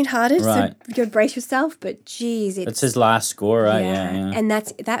for the faint-hearted, so you got to brace yourself, but geez. It's his last score, right? Yeah. And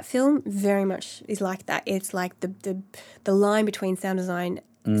that film very much is like that. It's like the line between sound design,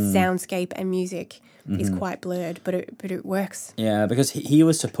 soundscape, and music is quite blurred, but it works. Yeah, because he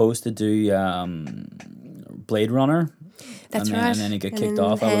was supposed to do Blade Runner. That's right. And then he got kicked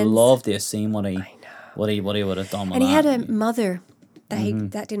off. I would love to have seen what he would have done with and that. he had a Mother.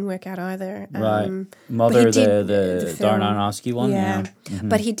 That didn't work out either. Right. Mother, the Darren Aronofsky one. Yeah.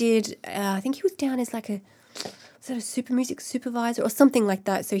 But he did, I think he was down as like a sort of super music supervisor or something like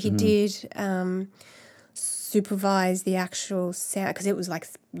that. So he did supervise the actual sound, because it was like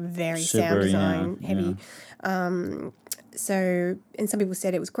very sound design heavy. So, and some people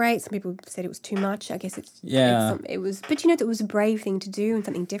said it was great. Some people said it was too much. I guess it was, but you know, that was a brave thing to do and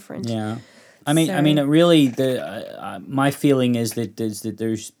something different. Yeah. I mean, it really, my feeling is that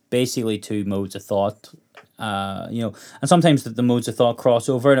there's basically two modes of thought, you know, and sometimes the modes of thought cross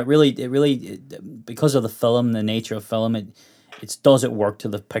over, and it really, because of the film, the nature of film, does it work to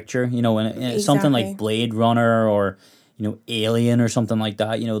the picture? You know, and something like Blade Runner or, you know, Alien or something like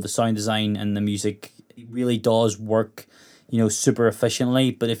that. You know, the sound design and the music really does work, you know, super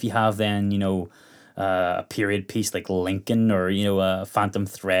efficiently. But if you have then, you know, a period piece like Lincoln or, you know, Phantom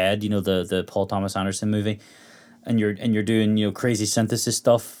Thread, you know, the Paul Thomas Anderson movie, and you're doing, you know, crazy synthesis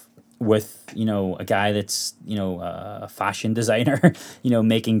stuff with, you know, a guy that's, you know, a fashion designer, you know,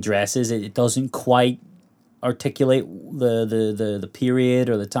 making dresses, it doesn't quite articulate the period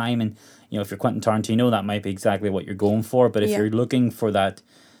or the time. And, you know, if you're Quentin Tarantino, that might be exactly what you're going for. But if you're looking for that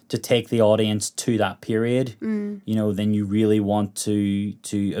to take the audience to that period, you know, then you really want to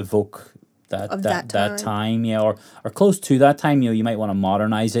evoke that time, yeah, or close to that time. You know, you might want to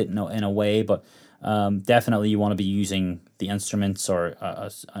modernize it in a way, but definitely you want to be using the instruments or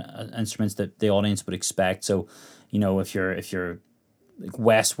instruments that the audience would expect. So, you know, if you're like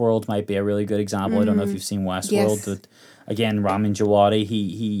Westworld might be a really good example. I don't know if you've seen Westworld, but again, Ramin Djawadi,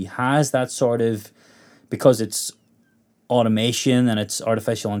 he has that sort of, because it's automation and it's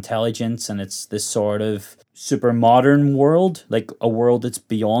artificial intelligence and it's this sort of super modern world, like a world that's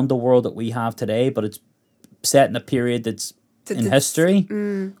beyond the world that we have today, but it's set in a period that's in history.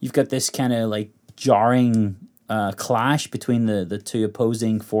 You've got this kind of like jarring clash between the two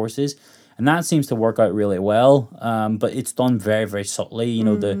opposing forces, and that seems to work out really well. But it's done very, very subtly. You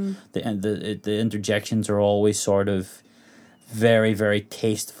know, the interjections are always sort of very, very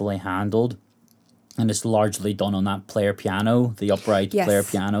tastefully handled, and it's largely done on that player piano, the upright player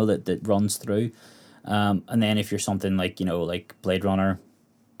piano that runs through. And then if you're something like, you know, like Blade Runner,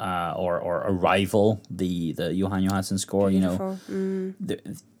 or Arrival, the Johan Johansson score, Beautiful. You know,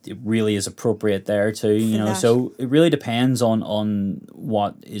 it really is appropriate there too. You know, so it really depends on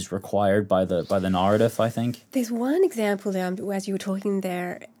what is required by the narrative, I think. There's one example there, as you were talking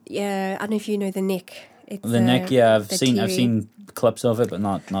there. Yeah, I don't know if you know The Knick. It's The Knick, yeah, I've seen clips of it, but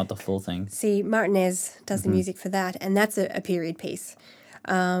not the full thing. See, Martinez does the music for that, and that's a period piece.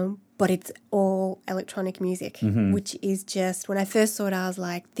 But it's all electronic music, which is just, when I first saw it, I was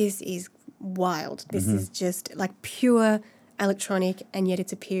like, this is wild. This is just like pure electronic, and yet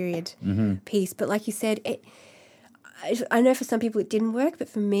it's a period piece. But like you said, I know for some people it didn't work, but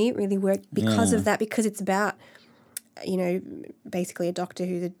for me it really worked because of that, because it's about, you know, basically a doctor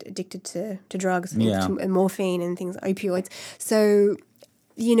who's addicted to drugs, to morphine and things, opioids. So,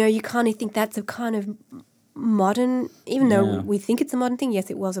 you know, you kind of think that's a kind of modern, even though we think it's a modern thing. Yes,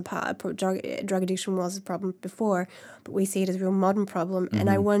 it was drug addiction was a problem before, but we see it as a real modern problem. And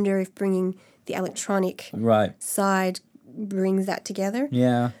I wonder if bringing the electronic side brings that together.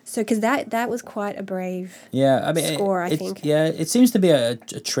 Yeah. So, because that was quite a brave score, I think. Yeah, it seems to be a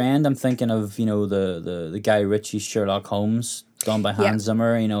trend. I'm thinking of, you know, the Guy Ritchie Sherlock Holmes done by Hans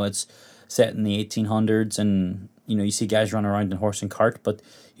Zimmer. You know, it's set in the 1800s, and, you know, you see guys running around in horse and cart, but,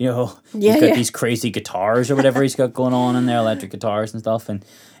 you know, he's got these crazy guitars or whatever he's got going on in there, electric guitars and stuff. And,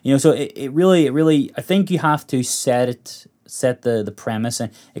 you know, so it really, I think you have to set the premise,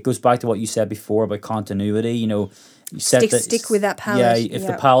 and it goes back to what you said before about continuity. You know, you stick with that palette. Yeah, if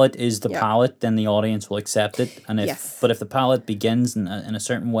the palette is the palette, then the audience will accept it. And if the palette begins in a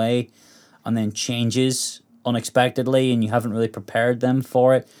certain way and then changes unexpectedly, and you haven't really prepared them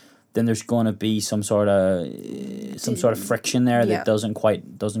for it, then there's going to be some sort of friction there that doesn't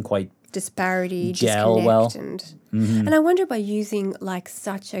quite disparity, gel well. And I wonder, by using like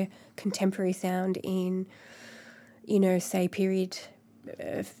such a contemporary sound in, you know, say period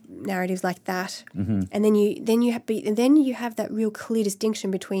narratives like that, and then you have that real clear distinction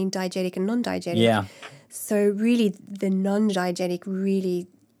between diegetic and non-diegetic. Yeah. So really, the non-diegetic really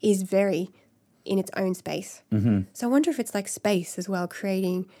is very in its own space. So I wonder if it's like space as well,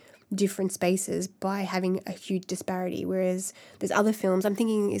 creating different spaces by having a huge disparity. Whereas there's other films, I'm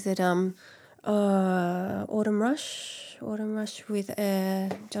thinking, is it Autumn Rush with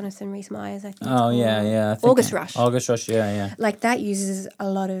Jonathan Rhys-Meyers, I think. Oh, yeah. August Rush, yeah. Like that uses a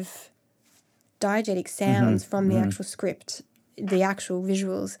lot of diegetic sounds from the actual script, the actual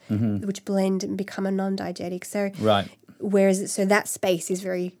visuals, which blend and become a non-diegetic. So, so that space is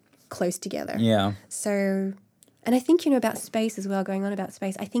very close together. Yeah. So, and I think, you know, about space as well, going on about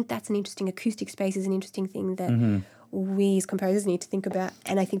space, I think that's an interesting, acoustic space is an interesting thing that we as composers need to think about,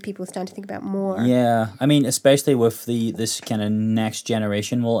 and I think people are starting to think about more. Yeah, I mean, especially with this kind of next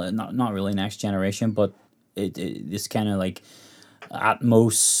generation, well, not really next generation, but this kind of like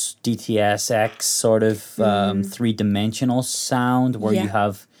Atmos, DTSX sort of three-dimensional sound where you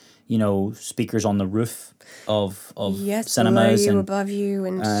have, you know, speakers on the roof of cinemas, below you, above you,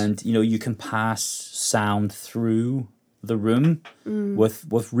 and you know, you can pass sound through the room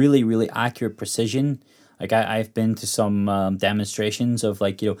with really, really accurate precision. Like I've been to some demonstrations of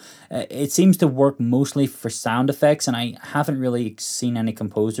like, it seems to work mostly for sound effects, and I haven't really seen any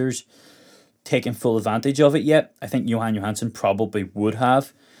composers taking full advantage of it yet. I think Johan Johansson probably would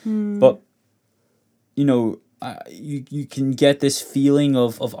have, but you can get this feeling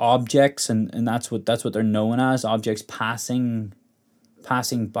of objects, and that's what they're known as, objects passing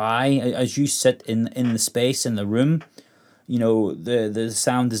by as you sit in the space in the room. The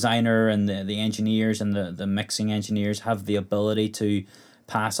sound designer and the engineers and the mixing engineers have the ability to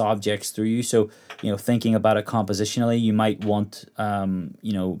pass objects through you. So thinking about it compositionally, you might want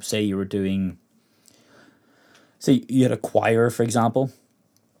say you had a choir, for example.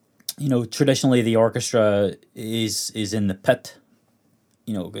 Traditionally the orchestra is in the pit,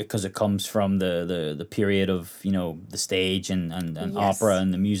 because it comes from the period of the stage and Yes. opera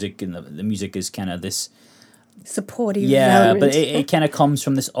and the music, and the music is kind of this Supportive. but element. it kind of comes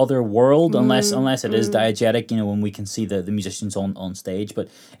from this other world, unless it is diegetic, when we can see the musicians on stage, but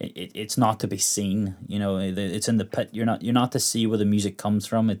it's not to be seen. It's in the pit. You're not to see where the music comes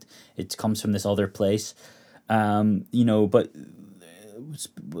from. It comes from this other place. But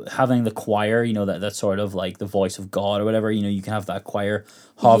having the choir, that's sort of like the voice of God or whatever. You can have that choir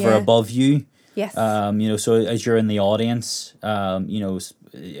hover Yeah. above you. Yes. So as you're in the audience,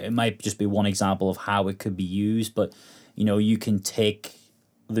 it might just be one example of how it could be used, but you can take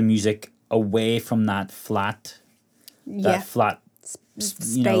the music away from that flat, yeah. flat, Space.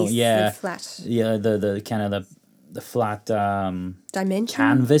 the Flat the kind of the flat dimension.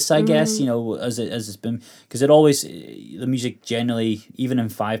 canvas, I guess, as it's been, because it always, the music generally, even in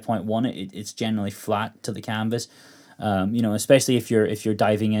 5.1, it's generally flat to the canvas. Especially if you're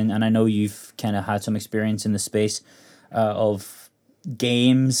diving in, and I know you've kind of had some experience in the space of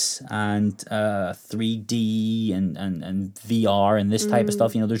games and 3D and VR and this type of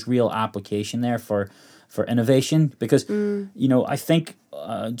stuff. There's real application there for innovation, because I think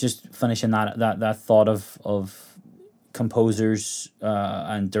just finishing that thought of composers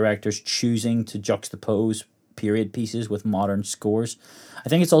and directors choosing to juxtapose period pieces with modern scores. I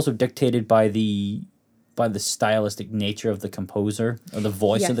think it's also dictated by the stylistic nature of the composer, or the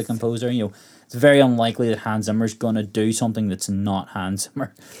voice of the Yes. composer. It's very unlikely that Hans Zimmer's going to do something that's not Hans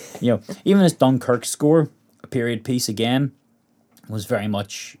Zimmer. Even his Dunkirk score, a period piece again, was very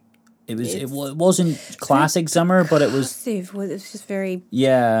much. It wasn't classic Zimmer, but it was. Percussive. Well, it's just very.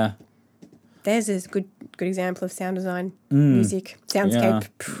 Yeah. There's a good example of sound design, music, soundscape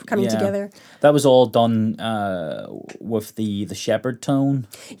coming together. That was all done with the shepherd tone.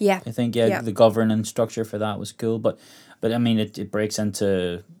 Yeah. I think the governing structure for that was cool, but I mean it breaks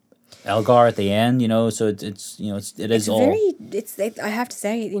into Elgar at the end, so I have to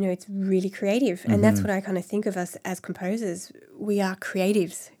say, it's really creative, and that's what I kind of think of us as composers. We are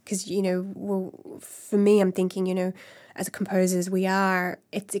creatives, because for me, I'm thinking, as composers,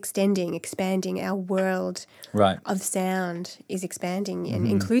 it's expanding our world right. of sound is expanding, and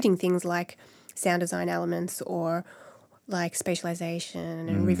including things like sound design elements, or like spatialization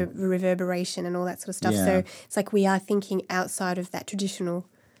and reverberation and all that sort of stuff. Yeah. So it's like we are thinking outside of that traditional,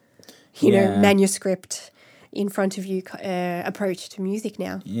 Yeah. manuscript in front of you approach to music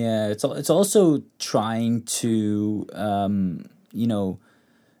now. Yeah, it's also trying to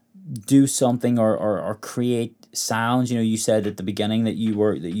do something or create sounds. You said at the beginning that you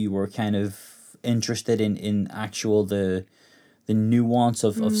were kind of interested in actual the nuance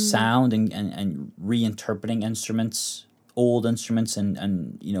of sound and reinterpreting instruments, old instruments,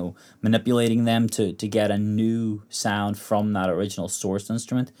 and manipulating them to get a new sound from that original source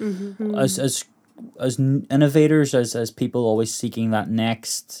instrument. As innovators, as people always seeking that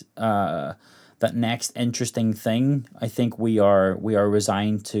next interesting thing, I think we are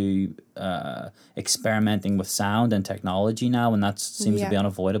resigned to experimenting with sound and technology now, and that seems to be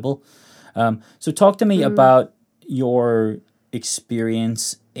unavoidable. So talk to me about your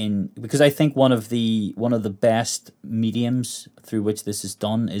experience because I think one of the best mediums through which this is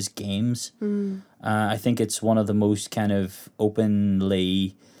done is games. I think it's one of the most kind of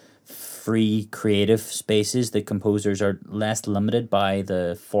openly free creative spaces that composers are less limited by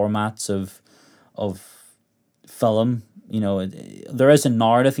the formats of film. There is a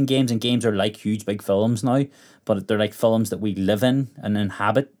narrative in games, and games are like huge big films now, but they're like films that we live in and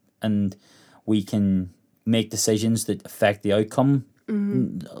inhabit, and we can make decisions that affect the outcome.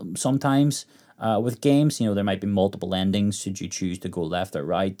 Sometimes with games, there might be multiple endings should you choose to go left or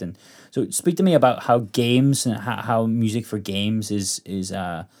right. And so speak to me about how games and how music for games is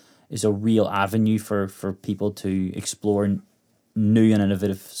a real avenue for people to explore new and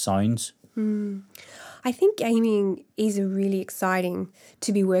innovative sounds. I think gaming is really exciting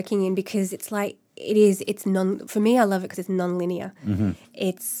to be working in, because it's like it is. It's for me, I love it because it's non-linear. And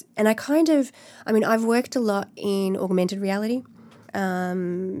I've worked a lot in augmented reality,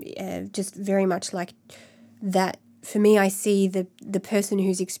 just very much like that. For me, I see the person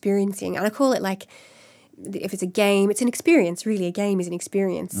who's experiencing, and I call it like, if it's a game, it's an experience. Really, a game is an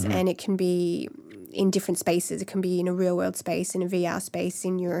experience, and it can be in different spaces. It can be in a real world space, in a VR space,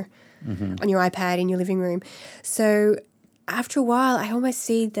 in your on your iPad, in your living room. So after a while, I almost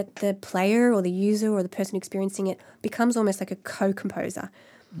see that the player or the user or the person experiencing it becomes almost like a co-composer.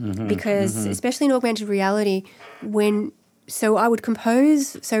 Because especially in augmented reality, so I would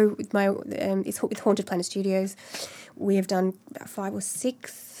compose. So with my it's with Haunted Planet Studios, we have done about 5 or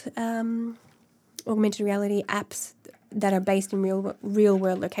 6 augmented reality apps that are based in real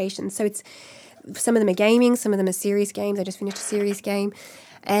world locations. So it's some of them are gaming, some of them are serious games. I just finished a serious game,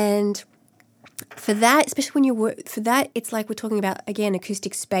 and for that, especially when you work for that, it's like we're talking about again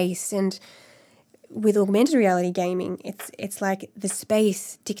acoustic space. And with augmented reality gaming, it's like the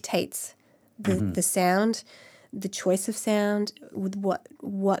space dictates the sound, the choice of sound, with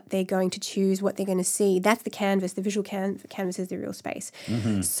what they're going to choose, what they're going to see. That's the canvas. The visual canvas is the real space.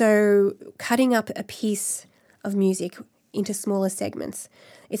 So cutting up a piece of music into smaller segments,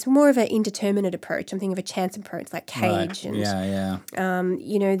 it's more of an indeterminate approach. I'm thinking of a chance approach like Cage. Right.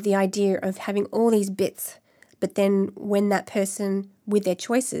 And the idea of having all these bits, but then when that person, with their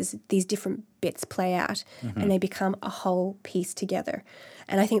choices, these different bits play out and they become a whole piece together.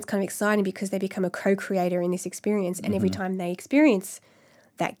 And I think it's kind of exciting because they become a co-creator in this experience. And every time they experience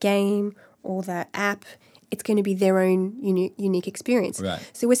that game or that app, it's going to be their own unique experience. Right.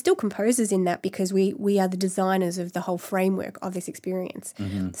 So we're still composers in that because we are the designers of the whole framework of this experience.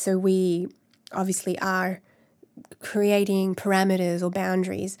 So we obviously are creating parameters or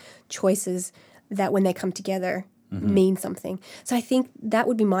boundaries, choices that when they come together mean something. So I think that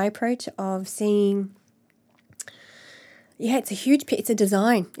would be my approach of seeing... Yeah, it's a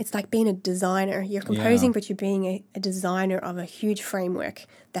design. It's like being a designer. You're composing, but you're being a designer of a huge framework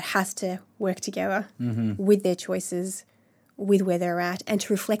that has to work together with their choices, with where they're at, and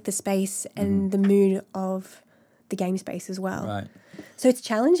to reflect the space and the mood of the game space as well. Right. So it's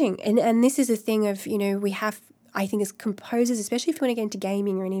challenging. And this is a thing of, I think as composers, especially if you want to get into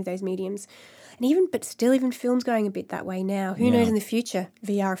gaming or any of those mediums, but still even film's going a bit that way now. Who knows in the future,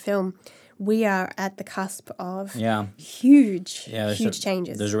 VR film, we are at the cusp of huge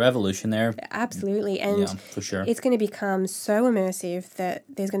changes. There's a revolution there. Absolutely. And for sure. It's going to become so immersive that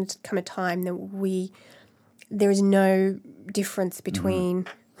there's going to come a time that there is no difference between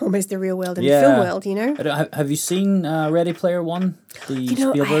almost the real world and the film world, Have you seen Ready Player One, the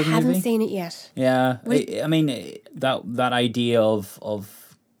Spielberg movie? I haven't seen it yet. Yeah. I mean, that idea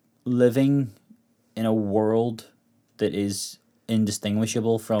of living in a world that is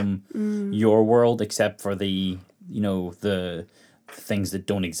indistinguishable from your world, except for the things that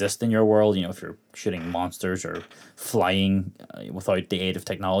don't exist in your world. If you're shooting monsters or flying without the aid of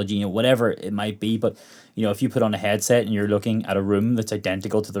technology, whatever it might be. But if you put on a headset and you're looking at a room that's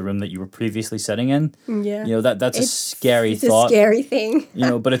identical to the room that you were previously sitting in, that's a scary thought. It's a scary thing.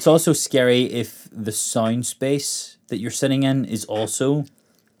 But it's also scary if the sound space that you're sitting in is also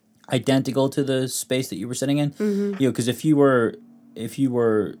identical to the space that you were sitting in. Because if you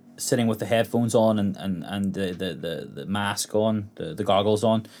were sitting with the headphones on and the mask on, the goggles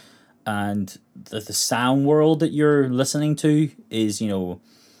on, and the sound world that you're listening to is you're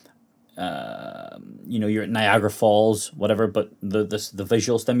at Niagara Falls, whatever, but the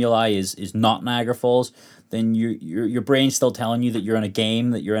visual stimuli is not Niagara Falls, then your brain's still telling you that you're in a game,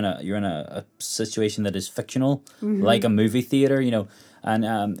 that you're in a situation that is fictional, like a movie theater, and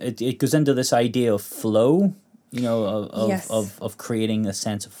it goes into this idea of flow, of creating a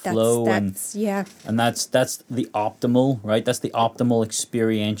sense of flow, and that's the optimal, right? That's the optimal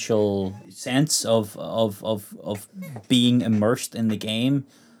experiential sense of being immersed in the game,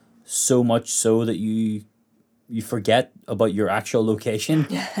 so much so that you forget about your actual location,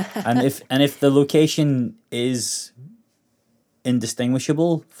 and if the location is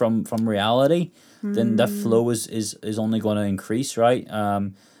indistinguishable from reality, then that flow is only going to increase, right?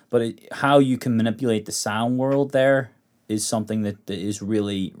 But how you can manipulate the sound world there is something that is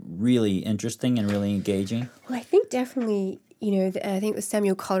really, really interesting and really engaging. Well, I think definitely, I think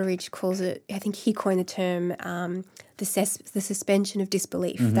Samuel Coleridge calls it, I think he coined the term the suspension of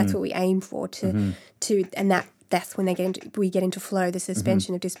disbelief. That's what we aim for and that's when we get into flow, the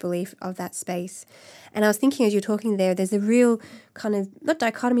suspension of disbelief of that space. And I was thinking as you're talking there's a real kind of, not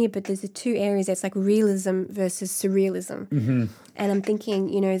dichotomy, but there's the two areas. It's like realism versus surrealism. And I'm thinking,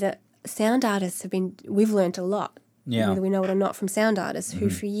 that sound artists we've learnt a lot, whether we know it or not, from sound artists who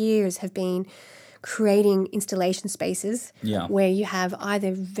for years have been creating installation spaces Yeah. where you have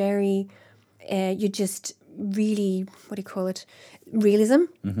either very, you're just really, what do you call it, realism,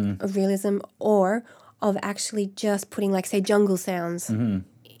 of realism, or of actually just putting, like, say, jungle sounds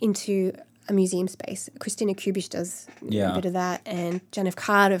into a museum space. Christina Kubish does a bit of that, and Joan of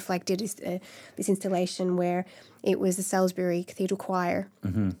Cardiff did this installation where it was the Salisbury Cathedral Choir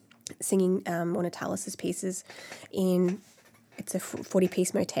singing one of Tallis's pieces it's a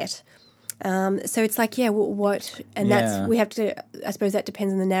 40-piece motet. So it's like, that's, we have to, I suppose that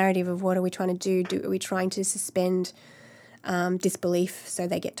depends on the narrative of what are we trying to do. Are we trying to suspend disbelief so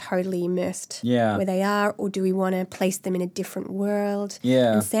they get totally immersed where they are, or do we want to place them in a different world?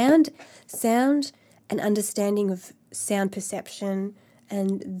 And sound and understanding of sound perception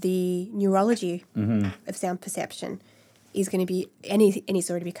and the neurology of sound perception is going to be any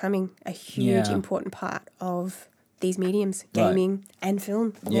sort of becoming a huge important part of these mediums, gaming and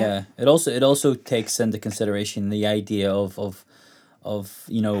film. Yeah. It also takes into consideration the idea of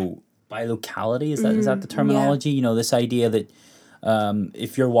bilocality. Is that the terminology? You know, this idea that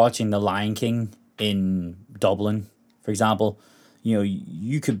if you're watching The Lion King in Dublin, for example, you know,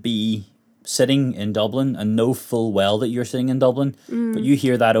 you could be sitting in Dublin and know full well that you're sitting in Dublin, but you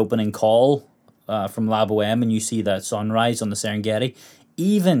hear that opening call from La Boheme and you see that sunrise on the Serengeti.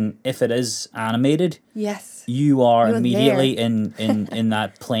 Even if it is animated, you are you're immediately in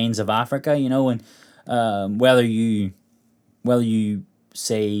that plains of Africa, you know, and whether you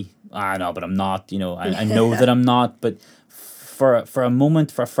say, no, but I'm not, you know, I know that I'm not, but for a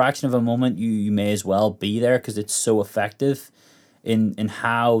moment, for a fraction of a moment, you may as well be there because it's so effective in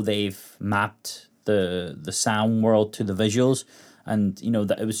how they've mapped the sound world to the visuals, and you know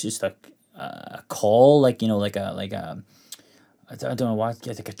that it was just a call, like, you know, like a I don't know what,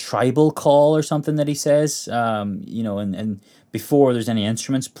 like a tribal call or something that he says, you know, and before there's any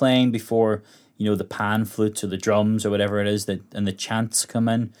instruments playing, before, you know, the pan flutes or the drums or whatever it is that, and the chants come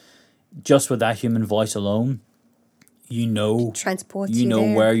in, just with that human voice alone, you know, transports you know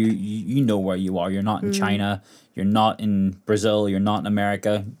there. where you know where you are. You're not in China, you're not in Brazil, you're not in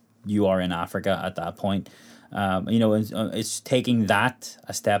America, you are in Africa at that point. You know, it's taking that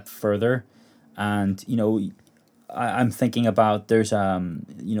a step further, and you know, I'm thinking about there's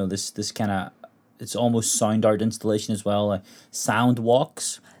you know, this kind of, it's almost sound art installation as well, like sound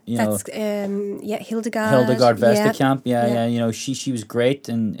walks. You That's know, Hildegard Vesterkamp. Yeah. You know, she was great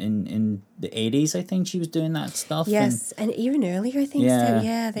in the 80s. I think she was doing that stuff. Yes, and even earlier, I think. Yeah, so.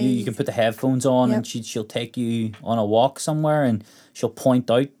 Yeah. You can put the headphones on, and she'll take you on a walk somewhere, and she'll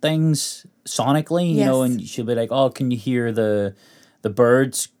point out things sonically. You know, and she'll be like, "Oh, can you hear the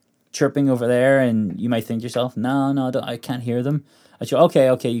birds chirping over there?" And you might think to yourself, no, I can't hear them. And she'll,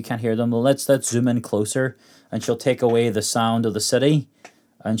 okay, you can't hear them. Well, let's zoom in closer, and she'll take away the sound of the city,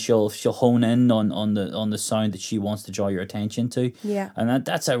 and she'll hone in on the sound that she wants to draw your attention to. Yeah, and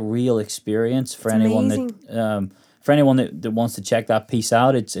that's a real experience for anyone that wants to check that piece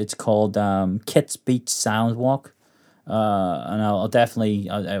out. It's called Kit's Beach Sound Walk. And I'll definitely,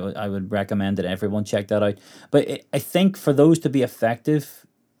 I would recommend that everyone check that out. But I think for those to be effective,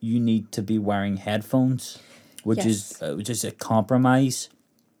 you need to be wearing headphones, which is a compromise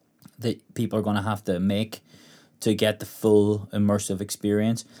that people are going to have to make to get the full immersive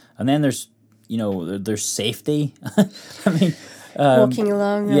experience. And then there's safety. I mean, walking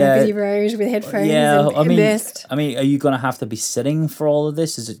along on a busy road with headphones. I mean, are you going to have to be sitting for all of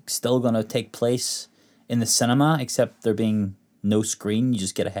this? Is it still going to take place in the cinema, except there being no screen? You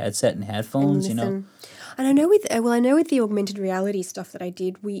just get a headset and headphones, you know? And I know with the augmented reality stuff that I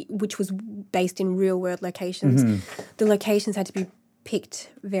did, which was based in real world locations, the locations had to be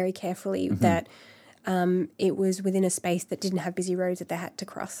picked very carefully, that it was within a space that didn't have busy roads that they had to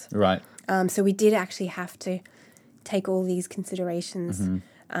cross. Right. So we did actually have to take all these considerations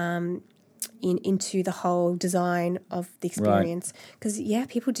into the whole design of the experience. Because,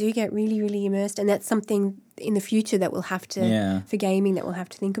 people do get really, really immersed, and that's something in the future that we'll have to, for gaming, that we'll have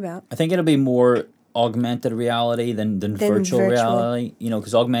to think about. I think it'll be more augmented reality than virtual reality, you know,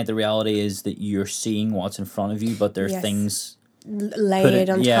 because augmented reality is that you're seeing what's in front of you, but there are things layered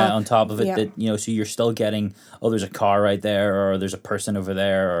on top of it that, you know, so you're still getting, there's a car right there, or there's a person over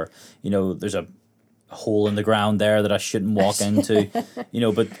there, or, you know, there's a hole in the ground there that I shouldn't walk into, you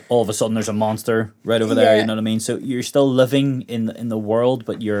know, but all of a sudden there's a monster right over there, you know what I mean? So you're still living in the world,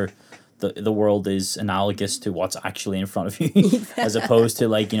 but the world is analogous to what's actually in front of you, as opposed to,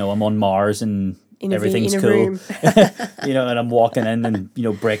 like, you know, I'm on Mars and everything's cool, you know, and I'm walking in and, you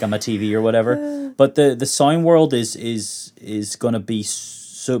know, breaking my TV or whatever. But the sound world is going to be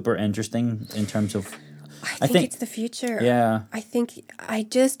super interesting in terms of, I think it's the future. Yeah. I think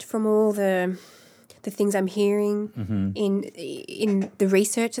from all the the things I'm hearing in the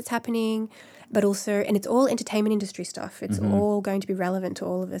research that's happening, but also, and it's all entertainment industry stuff. It's all going to be relevant to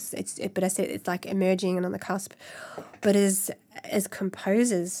all of us. But I said it's like emerging and on the cusp. But as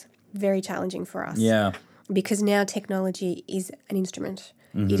composers, very challenging for us. Yeah. Because now technology is an instrument.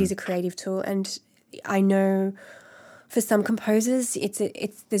 It is a creative tool, and I know for some composers,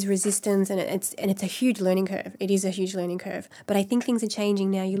 there's resistance, and it's a huge learning curve. It is a huge learning curve. But I think things are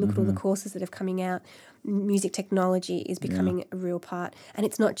changing now. You look at all the courses that are coming out. Music technology is becoming a real part, and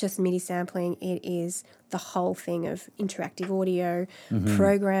it's not just MIDI sampling. It is the whole thing of interactive audio,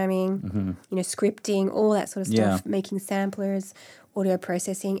 programming, scripting, all that sort of stuff. Making samplers, audio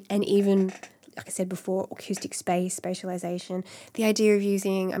processing, and even, like I said before, acoustic space, spatialization. The idea of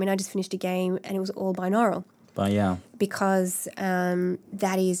using, I just finished a game and it was all binaural. But yeah. Because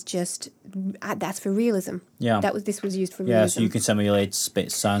that is just, that's for realism. Yeah. This was used for realism. Yeah, so you can simulate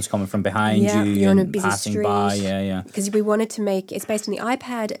sounds coming from behind you you're on a and busy passing street. by. Yeah. Because we wanted to make, it's based on the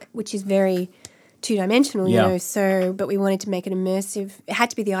iPad, which is very two-dimensional, you know, so, but we wanted to make it immersive. It had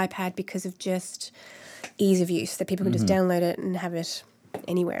to be the iPad because of just ease of use, that people can just download it and have it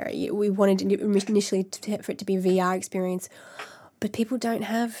anywhere. We wanted initially for it to be a VR experience, but people don't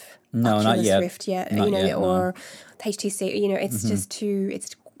have Oculus Rift yet, or HTC. It's just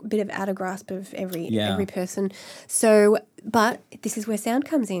it's a bit of out of grasp of every person. So, but this is where sound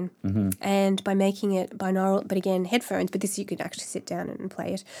comes in, and by making it binaural, but again headphones. But this you could actually sit down and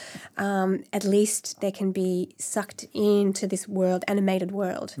play it. At least they can be sucked into this animated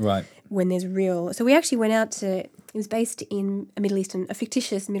world, right? When there's real. So we actually went out to. It was based in a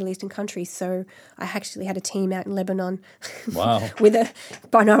fictitious Middle Eastern country. So I actually had a team out in Lebanon, wow, with a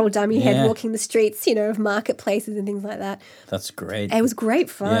binaural dummy head walking the streets, of marketplaces and things like that. That's great. It was great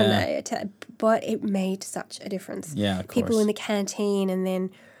fun, but it made such a difference. Yeah, of course. People in the canteen, and then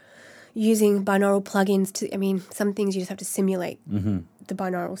using binaural plugins to. Some things you just have to simulate the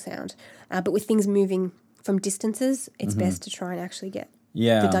binaural sound, but with things moving from distances, it's best to try and actually get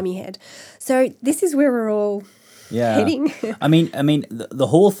the dummy head. So this is where we're all. Yeah, heading. the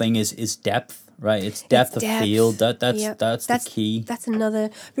whole thing is depth, right? It's depth of field. That's the key. That's another.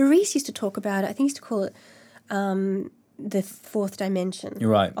 Maurice used to talk about it. I think he used to call it the fourth dimension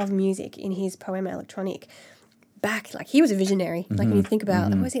of music in his poem Electronic. Back, he was a visionary. Like when you think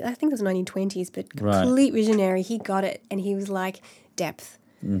about, I think it was 1920s, but complete visionary. He got it, and he was like depth.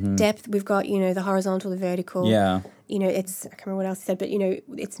 Depth. We've got the horizontal, the vertical. Yeah. It's, I can't remember what else he said, but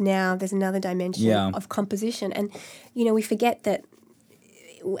it's now there's another dimension of composition, and we forget that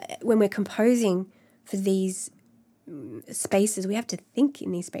when we're composing for these spaces, we have to think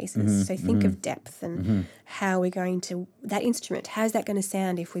in these spaces. So think of depth and how we're going to that instrument. How's that going to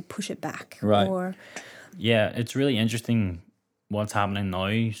sound if we push it back? Right. Yeah, it's really interesting what's happening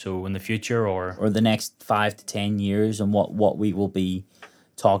now. So in the future, or the next 5 to 10 years, and what we will be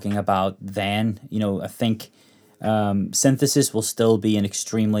talking about then. I think. Synthesis will still be an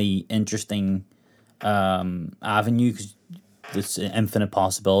extremely interesting avenue because there's infinite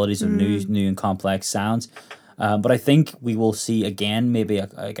possibilities of new and complex sounds. But I think we will see again maybe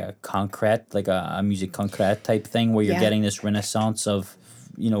a concrete, like a music concrete type thing where you're getting this renaissance of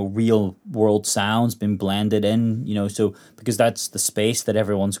real world sounds being blended in. So because that's the space that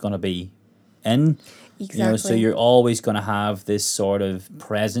everyone's going to be in. Exactly. So you're always going to have this sort of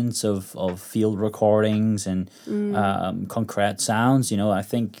presence of field recordings and concrete sounds. I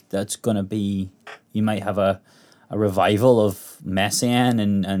think that's going to be, you might have a revival of Messiaen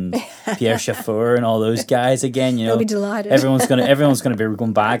and Pierre Schaeffer and all those guys again. They'll be delighted. Everyone's going to be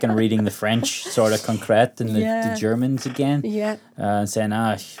going back and reading the French sort of concrete and the Germans again. Yeah. And saying,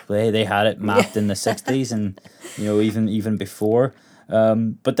 they had it mapped in the 60s and even before.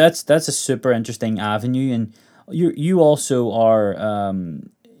 But that's a super interesting avenue, and you also are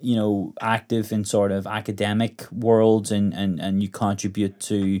active in sort of academic worlds, and you contribute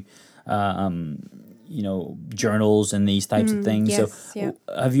to journals and these types of things. Yes, so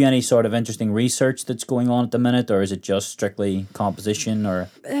have you any sort of interesting research that's going on at the minute, or is it just strictly composition? Or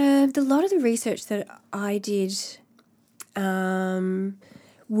a lot of the research that I did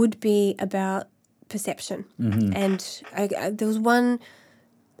would be about perception. And there was one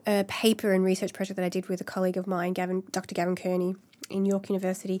paper and research project that I did with a colleague of mine, Dr. Gavin Kearney in York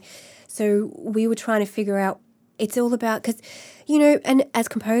University. So we were trying to figure out, it's all about, because, and as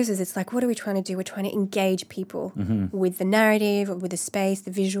composers, it's like, what are we trying to do? We're trying to engage people with the narrative, or with the space,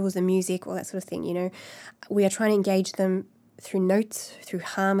 the visuals, the music, all that sort of thing, We are trying to engage them through notes, through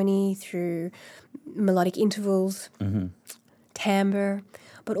harmony, through melodic intervals, timbre.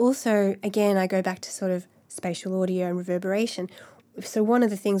 But also, again, I go back to sort of spatial audio and reverberation. so one of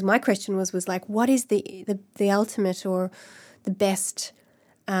the things my question was like, what is the ultimate or the best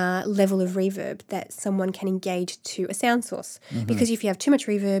level of reverb that someone can engage to a sound source? Because if you have too much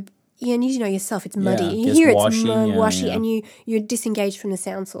reverb, you know yourself, it's muddy. Yeah, You just hear washy, it's washy, yeah. and you're disengaged from the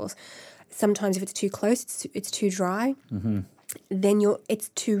sound source. Sometimes if it's too close, it's too dry. Then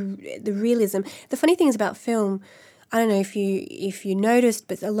the realism. The funny thing is about film, I don't know if you noticed,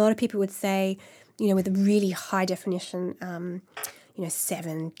 but a lot of people would say, you know, with a really high definition,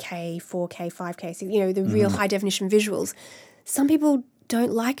 7K, 4K, 5K, so, you know, the real high definition visuals. Some people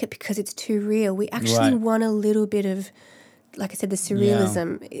don't like it because it's too real. We actually want a little bit of, like I said, the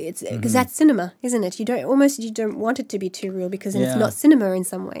surrealism. It's because that's cinema, isn't it? You don't want it to be too real because then it's not cinema in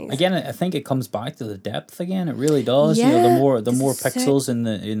some ways. Again, I think it comes back to the depth again. It really does. Yeah, you know, the more so pixels in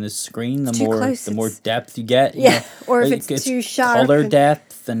the screen, the close, more depth you get. You Yeah, know. or if it's too sharp. Color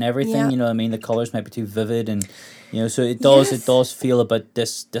depth and everything. Yeah. You know what I mean? The colors might be too vivid, and you know, so it does feel a bit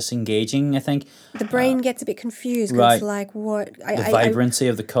disengaging, I think. The brain gets a bit confused. 'Cause Right. it's like, what? The vibrancy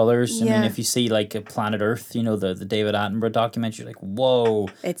of the colors. I mean, Yeah. if you see like a Planet Earth, you know, the David Attenborough documentary, you're like, whoa,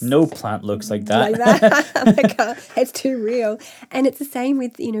 It's no plant looks like that. Like that. Oh my God, it's too real. And it's the same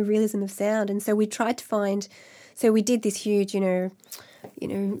with, you know, realism of sound. And so we tried to find, so we did this huge,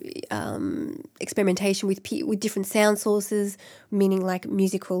 experimentation with different sound sources, meaning like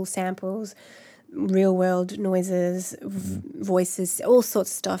musical samples, real world noises, voices, all sorts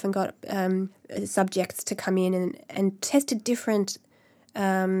of stuff, and got subjects to come in and tested different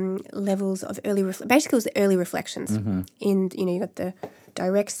levels of basically it was the early reflections. In, you know, you got the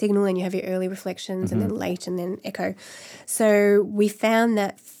direct signal and you have your early reflections and then late and then echo. So we found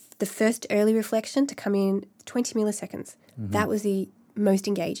that the first early reflection to come in 20 milliseconds, that was the most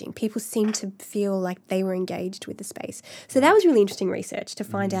engaging. People seemed to feel like they were engaged with the space. So that was really interesting research to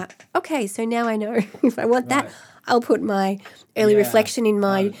find out, okay, so now I know if I want that, I'll put my early reflection in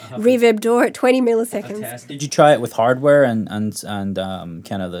my reverb door at 20 milliseconds. Did you try it with hardware and kind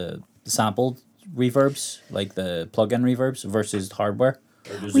of the sampled reverbs, like the plug-in reverbs versus hardware?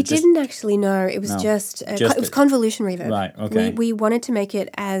 We didn't actually know. It was just it was convolution reverb. Right, okay. We wanted to make it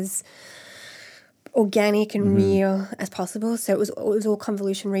as organic and real as possible. So it was all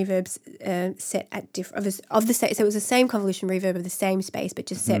convolution reverbs set at different of the same. So it was the same convolution reverb of the same space, but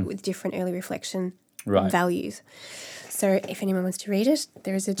just set with different early reflection values. So if anyone wants to read it,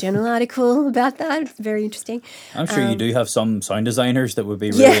 there is a journal article about that. It's very interesting. I'm sure you do have some sound designers that would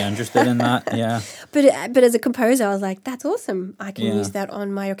be really interested in that. Yeah. But as a composer, I was like, that's awesome. I can use that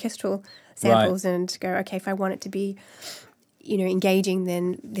on my orchestral samples and go, okay, if I want it to be, you know, engaging,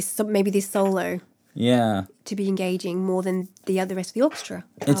 then maybe this solo. Yeah. To be engaging more than the rest of the orchestra.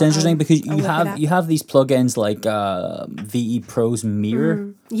 It's interesting because you have these plugins like VE Pro's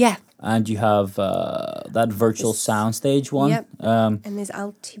Mirror. Yeah. And you have that virtual soundstage one. Yep. And there's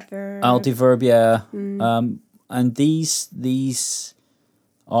Altiverb. Altiverb, yeah. And these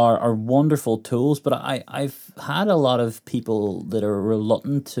are wonderful tools, but I've had a lot of people that are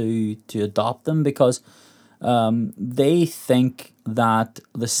reluctant to adopt them because they think that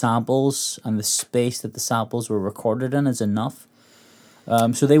the samples and the space that the samples were recorded in is enough.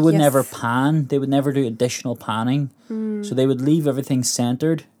 So they would never pan. They would never do additional panning. So they would leave everything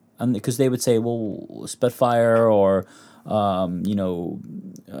centered, and because they would say, well, Spitfire or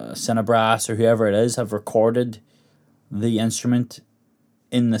Cinebrass or whoever it is have recorded the instrument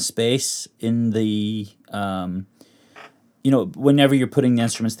in the space in the whenever you're putting the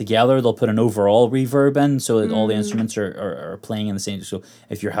instruments together, they'll put an overall reverb in so that all the instruments are playing in the same. So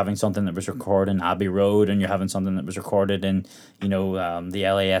if you're having something that was recorded in Abbey Road and you're having something that was recorded in, the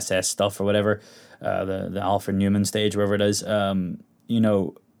LASS stuff or whatever, the Alfred Newman stage, wherever it is, they're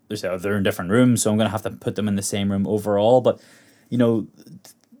in different rooms, so I'm going to have to put them in the same room overall. But,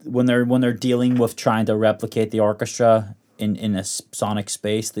 when they're dealing with trying to replicate the orchestra in a sonic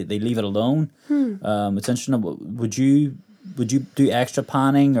space, they leave it alone. It's interesting. Would you do extra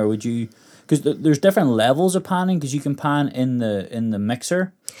panning, or would you? Because there's different levels of panning. Because you can pan in the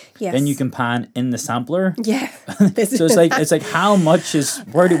mixer, then you can pan in the sampler. Yeah. So it's like how much is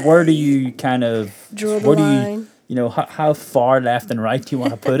where do you kind of draw the line? How far left and right do you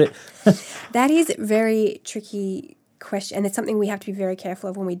want to put it? That is a very tricky question, and it's something we have to be very careful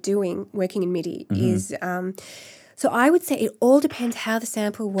of when we're working in MIDI. Is so I would say it all depends how the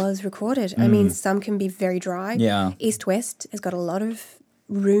sample was recorded. I mean, some can be very dry. Yeah. East West has got a lot of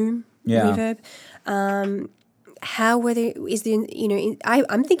room reverb. How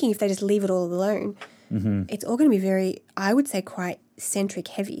I'm thinking if they just leave it all alone, it's all going to be very, I would say, quite centric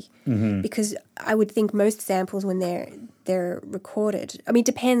heavy, because I would think most samples when they're recorded. I mean, it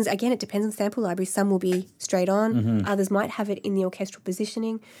depends. Again, it depends on the sample library. Some will be straight on. Others might have it in the orchestral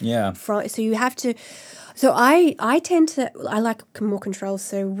positioning. Yeah. So you have to. So I tend to. I like more control.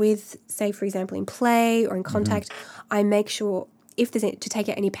 So with, say, for example, in play or in contact, I make sure if there's to take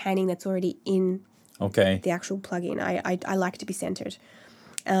out any panning that's already in Okay. the actual plugin. I like to be centered,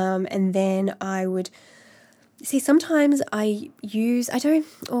 and then I would. See, sometimes I don't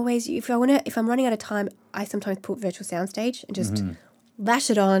always, if I'm running out of time, I sometimes put virtual soundstage and just lash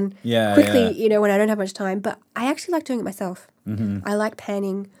it on quickly, when I don't have much time. But I actually like doing it myself. I like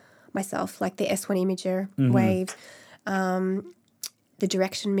panning myself, like the S1 Imager waves, the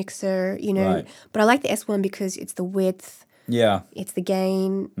direction mixer, Right. But I like the S1 because it's the width, Yeah. it's the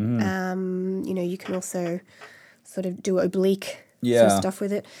gain. You can also sort of do oblique sort Yeah. of stuff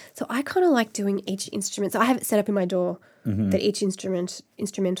with it. So I kind of like doing each instrument. So I have it set up in my DAW that each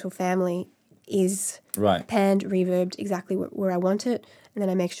instrumental family is Right. panned, reverbed exactly where I want it, and then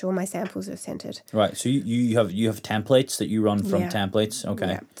I make sure my samples are centered. Right. So you have templates that you run from Yeah. templates. Okay.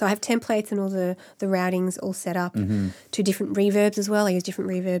 Yeah. So I have templates and all the routings all set up to different reverbs as well. I use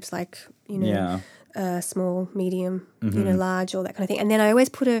different reverbs like, Yeah. Small, medium, large, all that kind of thing. And then I always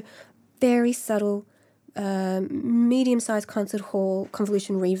put a very subtle medium-sized concert hall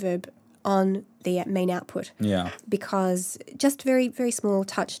convolution reverb on the main output. Yeah. Because just very, very small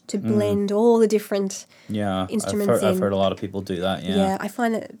touch to blend all the different Yeah. instruments I've in. heard a lot of people do that. Yeah. Yeah, I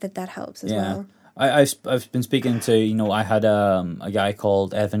find that helps as well. I've been speaking to, I had a guy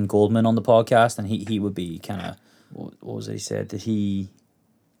called Evan Goldman on the podcast, and he would be kind of, what was it he said? That he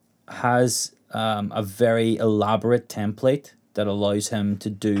has a very elaborate template that allows him to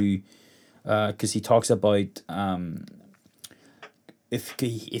do, because he talks about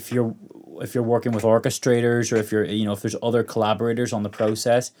if you're working with orchestrators, or if you're if there's other collaborators on the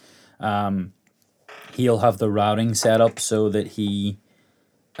process, he'll have the routing set up so that he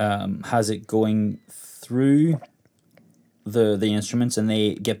has it going through the instruments, and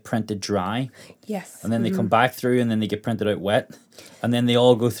they get printed dry, Yes. and then they come back through, and then they get printed out wet, and then they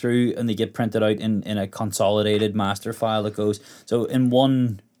all go through and they get printed out in a consolidated master file that goes. So in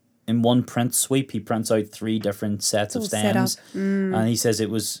one print sweep, he prints out 3 different sets of All set up. stems, and he says it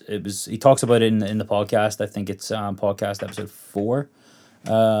was he talks about it in the podcast. I think it's podcast episode 4,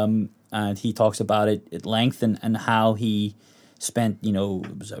 and he talks about it at length, and how he spent,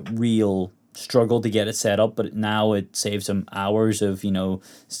 it was a real struggle to get it set up, but now it saves him hours of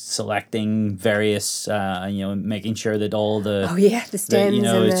selecting various making sure that all the the stems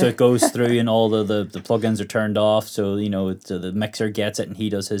so it goes through, and all the plugins are turned off, so so the mixer gets it and he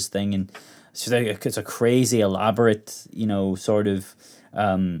does his thing, and so it's a crazy elaborate sort of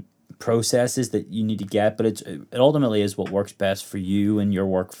processes that you need to get, but it ultimately is what works best for you and your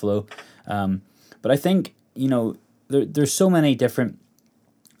workflow. But I think there's so many different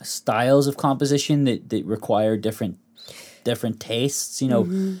styles of composition that require different tastes.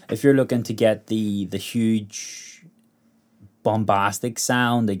 If you're looking to get the huge bombastic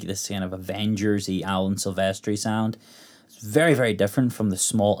sound, like this kind of Avengers-y Alan Silvestri sound, it's very, very different from the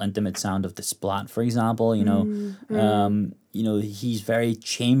small intimate sound of the Splat, for example. He's very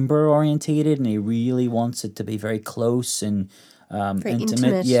chamber orientated, and he really wants it to be very close and very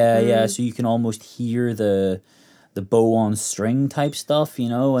intimate. Yeah. So you can almost hear the bow on string type stuff, and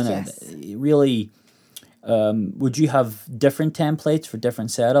Yes. it really. Would you have different templates for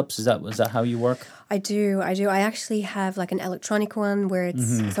different setups? Is that how you work? I do. I actually have like an electronic one where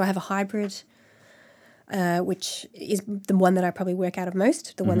it's so I have a hybrid, which is the one that I probably work out of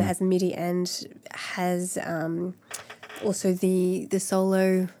most. The one that has the MIDI and has also the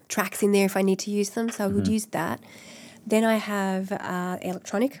solo tracks in there if I need to use them. So I would use that. Then I have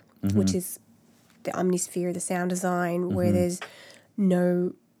electronic, which is the Omnisphere, the sound design, where there's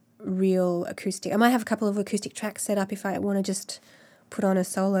no real acoustic. I might have a couple of acoustic tracks set up if I want to just put on a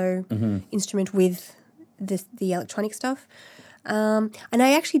solo instrument with the electronic stuff. And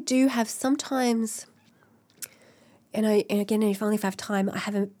I actually do have sometimes, and again, if I have time, I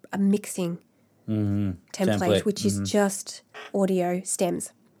have a mixing template, which is just audio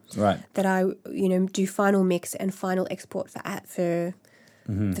stems. Right. That I do final mix and final export for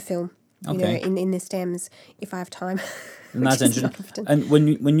the film. Okay. In the stems if I have time. And that's interesting. And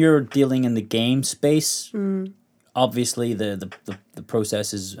when you're dealing in the game space, obviously the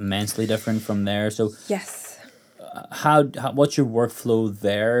process is immensely different from there. So Yes. how what's your workflow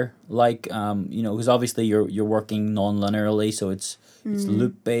there like? Because obviously you're working non-linearly, so it's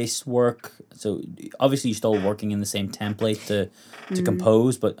loop based work. So obviously you're still working in the same template to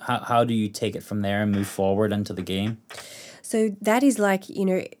compose, but how do you take it from there and move forward into the game? So that is like,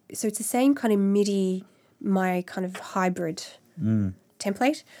 so it's the same kind of MIDI my kind of hybrid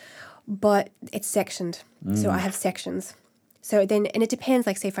template, but it's sectioned. So I have sections. So then, and it depends.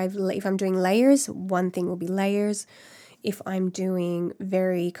 Like, say if I'm doing layers, one thing will be layers. If I'm doing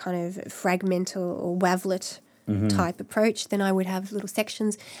very kind of fragmental or wavelet type approach, then I would have little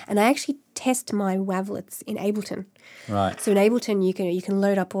sections. And I actually test my wavelets in Ableton. Right. So in Ableton, you can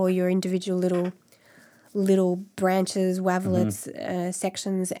load up all your individual little branches, wavelets,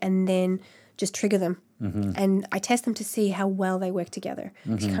 sections, and then just trigger them. And I test them to see how well they work together.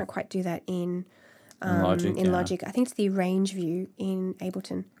 Because you can't quite do that in Logic. I think it's the range view in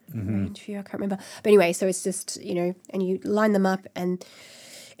Ableton. Range view, I can't remember. But anyway, so it's just, and you line them up and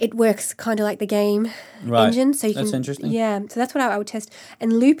it works kind of like the game engine. So that's interesting. Yeah, so that's what I would test.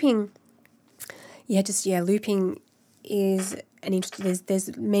 And looping, looping is an interesting,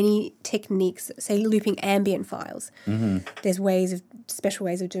 there's many techniques, say looping ambient files. There's special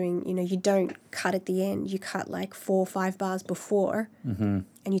ways of doing, you don't cut at the end, you cut like 4 or 5 bars before, and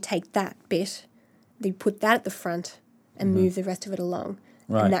you take that bit, you put that at the front and move the rest of it along.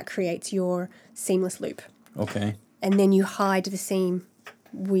 Right. And that creates your seamless loop. Okay. And then you hide the seam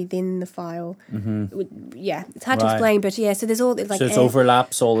within the file. It's hard to explain, but so there's all like... So it's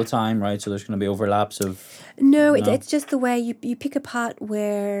overlaps all the time, right? So there's going to be overlaps of... No, it's just the way you pick a part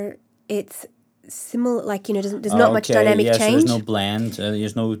where it's similar, like, there's not much dynamic change. So there's no blend,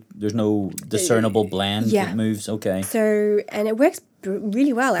 there's no discernible blend that moves, okay. So, and it works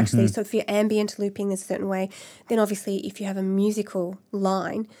really well, actually. So for your ambient looping, there's a certain way. Then obviously, if you have a musical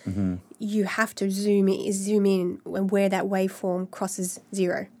line, you have to zoom in where that waveform crosses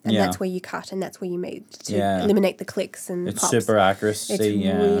 0. And that's where you cut, and that's where you make to eliminate the clicks and it's pops. super accuracy. It's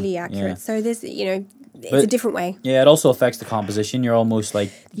really accurate. Yeah. So there's, it's a different way. Yeah, it also affects the composition. You're almost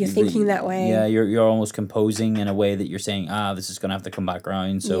like... You're thinking that way. Yeah, you're almost composing in a way that you're saying, this is going to have to come back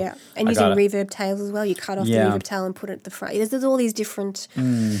around. So and using reverb tails as well. You cut off the reverb tail and put it at the front. There's all these different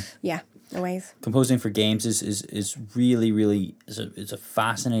ways. Composing for games is really, really... It's a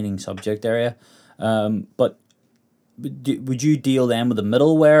fascinating subject area. But would you deal then with the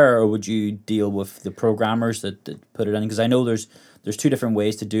middleware, or would you deal with the programmers that put it in? Because I know there's 2 different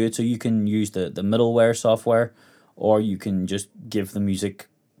ways to do it. So you can use the middleware software, or you can just give the music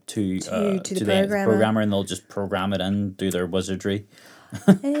to the programmer, and they'll just program it and do their wizardry.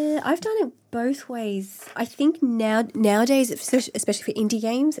 I've done it both ways. I think nowadays, especially for indie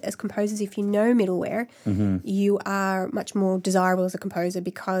games, as composers, if you know middleware, you are much more desirable as a composer,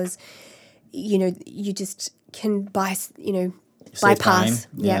 because you just can bypass bypass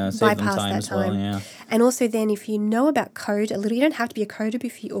that time. Well, and also then, if you know about code a little, you don't have to be a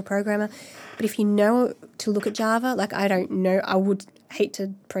coder or programmer, but if you know to look at Java, like I don't know, I would hate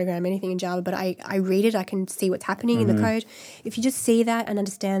to program anything in Java, but I read it, I can see what's happening in the code. If you just see that and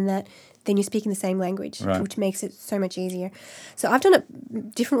understand that, then you're speaking the same language, which makes it so much easier. So I've done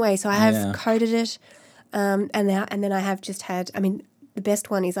it different ways. So I have coded it, and then I have just had, the best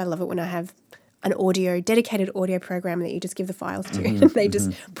one is, I love it when I have an dedicated audio program that you just give the files to, and they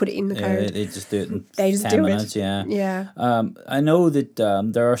just put it in the code. They just do it in they just 10 do minutes, it. Yeah. I know that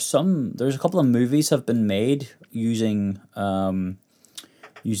there's a couple of movies have been made using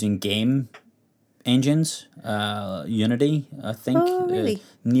game engines, Unity, I think. Oh, really?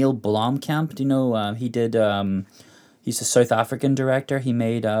 Neil Blomkamp, do you know, he did, he's a South African director. He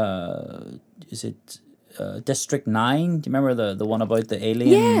made, District 9. Do you remember the one about the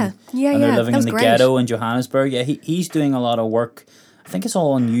alien? Yeah. And they're living in the great. ghetto in Johannesburg. Yeah, he's doing a lot of work. I think it's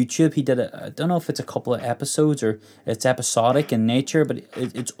all on YouTube. He did it. I don't know if it's a couple of episodes or it's episodic in nature, but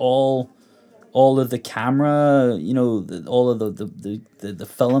it's all of the camera. All of the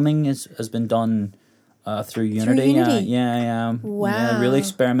filming has been done through Unity. Yeah. Wow. Yeah, really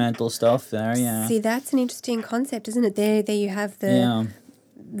experimental stuff there. Yeah. See, that's an interesting concept, isn't it? There you have the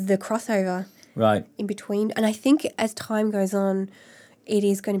crossover. Right. In between. And I think as time goes on, it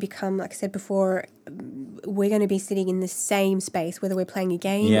is going to become, like I said before, we're going to be sitting in the same space, whether we're playing a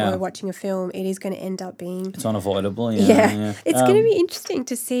game or watching a film. It is going to end up being... It's unavoidable, yeah. It's going to be interesting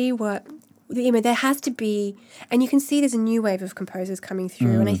to see what... there has to be... And you can see there's a new wave of composers coming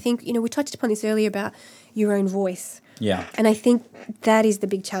through. And I think, we touched upon this earlier about your own voice. Yeah. And I think that is the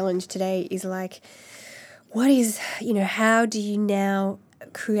big challenge today, is like, what is... how do you now...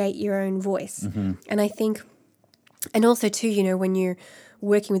 create your own voice. And I think, and also too, when you're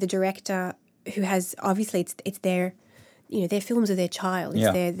working with a director who has, obviously it's their, their films are their child,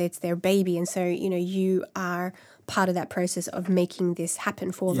 it's their baby, and so you are part of that process of making this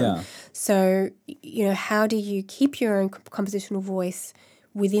happen for them. So how do you keep your own compositional voice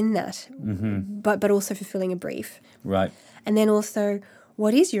within that, but also fulfilling a brief, right? And then also,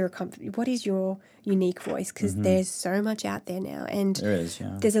 what is your unique voice? Because there's so much out there now, and There is,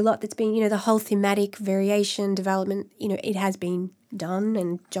 yeah. there's a lot that's been, the whole thematic variation development, it has been done,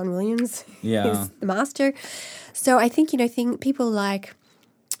 and John Williams Yeah. is the master. So I think, people like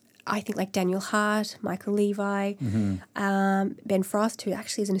Daniel Hart, Michael Levi, Ben Frost, who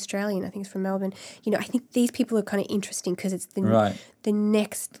actually is an Australian, I think he's from Melbourne. I think these people are kind of interesting because it's the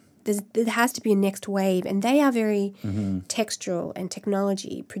next. There has to be a next wave, and they are very textural and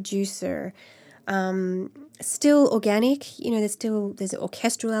technology producer. Still organic, there's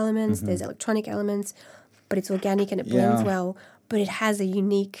orchestral elements, there's electronic elements, but it's organic and it blends well. But it has a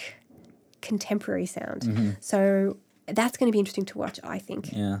unique contemporary sound. So that's going to be interesting to watch, I think.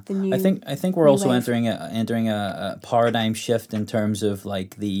 Yeah, The I think we're also wave. entering a paradigm shift in terms of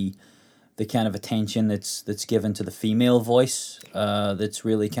like the kind of attention that's given to the female voice. That's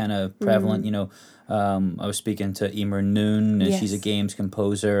really kind of prevalent. I was speaking to Emer Noon, and she's a Yes. games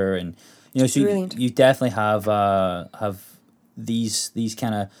composer, and so Brilliant. you definitely have these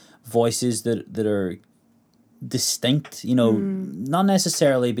kind of voices that are distinct. Not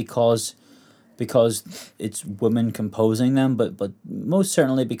necessarily because it's women composing them, but most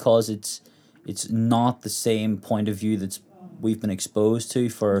certainly because it's not the same point of view we've been exposed to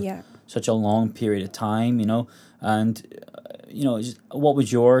for such a long period of time, and what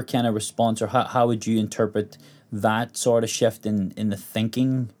was your kind of response, or how would you interpret that sort of shift in the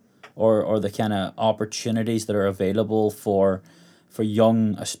thinking or the kind of opportunities that are available for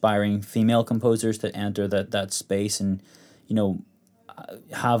young aspiring female composers to enter that space and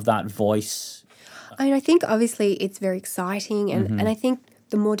have that voice? I think obviously it's very exciting, and I think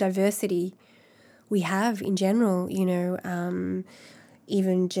the more diversity we have in general,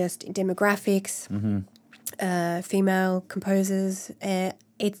 even just demographics, female composers,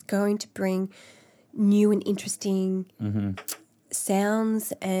 it's going to bring new and interesting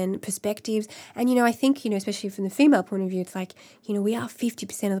sounds and perspectives. And, I think, especially from the female point of view, it's like, we are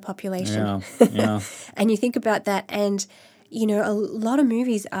 50% of the population. Yeah. And you think about that, and, a lot of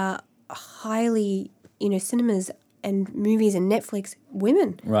movies are highly, cinemas and movies and Netflix,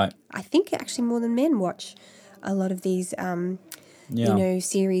 women. Right. I think actually more than men watch a lot of these,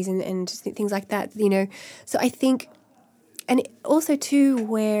 series and things like that, So I think, and also too,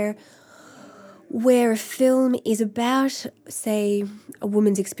 where a film is about, say, a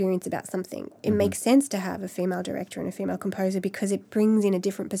woman's experience about something, it makes sense to have a female director and a female composer because it brings in a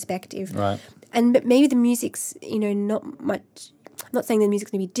different perspective. Right. But maybe the music's, not much. I'm not saying the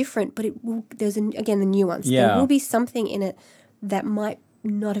music's going to be different, but there's again the nuance. Yeah. There will be something in it that might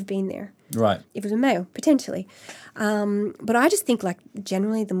not have been there. Right. If it was a male, potentially. But I just think, like,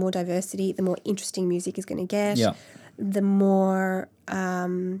 generally, the more diversity, the more interesting music is going to get. Yeah. The more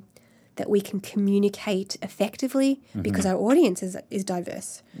that we can communicate effectively because our audience is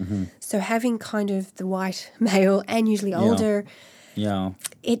diverse. So having kind of the white male and usually older, Yeah.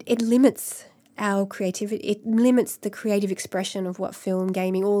 it limits our creativity. It limits the creative expression of what film,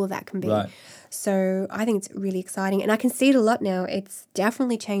 gaming, all of that can be. Right. So I think it's really exciting. And I can see it a lot now. It's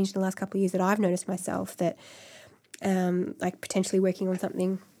definitely changed in the last couple of years that I've noticed myself that, like, potentially working on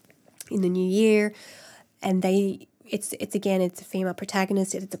something in the new year, and it's a female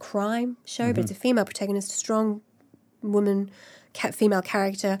protagonist. It's a crime show, but it's a female protagonist, a strong woman, female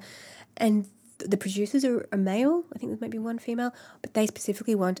character, and the producers are a male. I think there's maybe one female, but they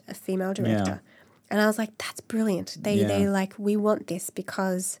specifically want a female director. And I was like, that's brilliant. They like, we want this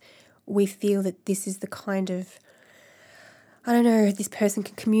because we feel that this is the kind of, I don't know, this person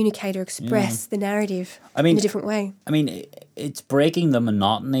can communicate or express the narrative in a different way. I mean, it's breaking the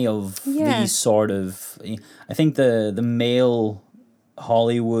monotony of these sort of. I think the male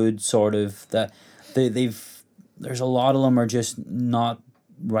Hollywood sort of they've there's a lot of them are just not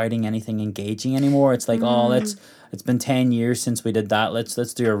writing anything engaging anymore. It's like, it's been 10 years since we did that.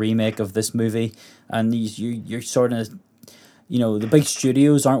 Let's do a remake of this movie, and you're sort of, the big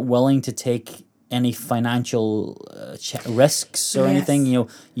studios aren't willing to take any financial risks or anything.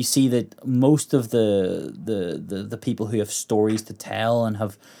 You see that most of the people who have stories to tell and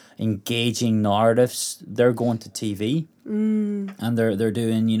have engaging narratives, they're going to TV, and they're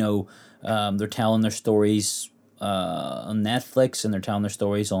doing they're telling their stories on Netflix, and they're telling their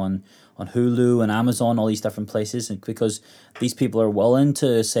stories on Hulu and Amazon, all these different places, and because these people are willing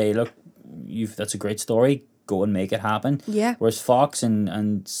to say, look, that's a great story, go and make it happen. Yeah. Whereas Fox and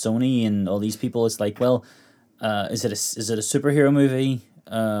Sony and all these people, it's like, well, is it a superhero movie?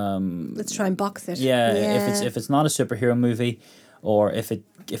 Let's try and box it. Yeah. If it's not a superhero movie, or if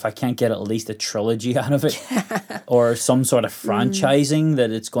I can't get at least a trilogy out of it, or some sort of franchising that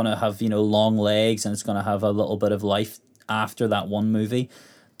it's going to have long legs and it's going to have a little bit of life after that one movie,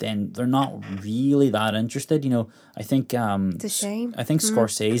 then they're not really that interested. You know, I think It's a shame. I think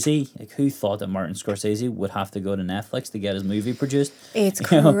Scorsese, like, who thought that Martin Scorsese would have to go to Netflix to get his movie produced? It's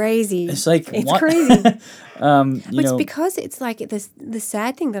You know, crazy. it's like, it's what? crazy. You It's know, because it's like the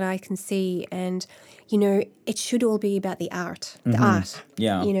sad thing that I can see, and you know, it should all be about the art, the art. Mm-hmm.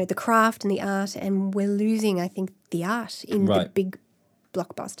 Yeah. You know, the craft and the art, and we're losing, I think, the art in the Right. big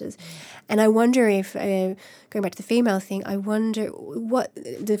blockbusters. And I wonder if, going back to the female thing, I wonder what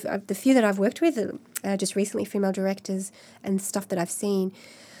the few that I've worked with, just recently, female directors and stuff that I've seen,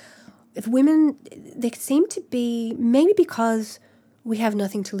 if women, they seem to be, maybe because we have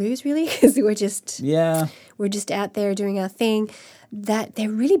nothing to lose, really, because yeah. we're just out there doing our thing, that they're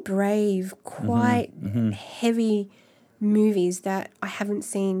really brave, quite heavy movies that I haven't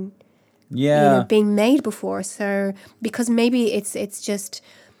seen Yeah. being made before. So because maybe it's just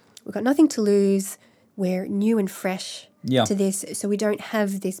we've got nothing to lose, we're new and fresh Yeah. to this, so we don't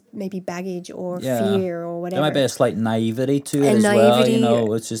have this maybe baggage or Yeah. fear or whatever. There might be a slight naivety to it And as well. naivety. You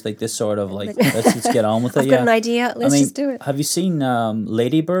know, it's just like this sort of like, let's get on with it. I've got an idea, let's just do it. Have you seen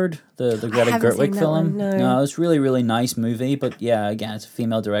Lady Bird, the Greta haven't seen Gerwig that film? one, no. It's really, really nice movie. But yeah, again, it's a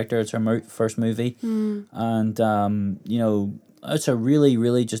female director. It's her first movie. Hmm. And, you know, it's a really,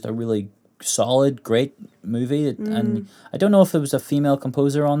 really, just a really solid, great movie. And I don't know if it was a female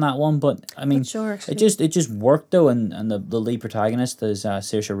composer on that one, but I mean, Not sure, actually. it just worked though. And the lead protagonist is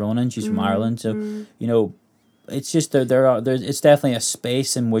Saoirse Ronan. She's from Ireland. So, you know, it's just there's it's definitely a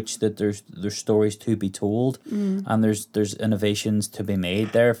space in which that there's stories to be told, and there's innovations to be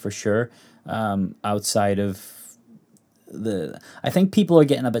made there for sure. Outside of I think people are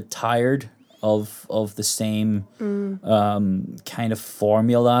getting a bit tired of the same kind of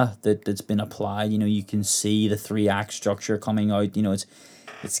formula that's been applied. You know, you can see the 3-act structure coming out. You know,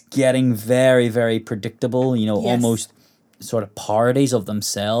 it's getting very, very predictable. You know, Yes. almost sort of parodies of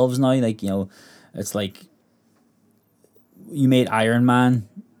themselves now. Like, you know, it's like you made Iron Man,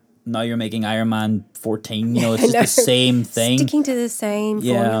 now you're making Iron Man 14. You know, it's just the same thing. Sticking to the same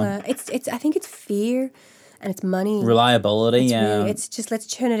Yeah. formula. It's I think it's fear and it's money. Reliability, yeah. Really, it's just let's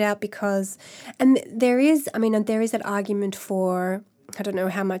churn it out because, and there is that argument for, I don't know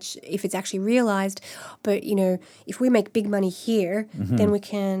how much, if it's actually realized, but you know, if we make big money here, Mm-hmm. then we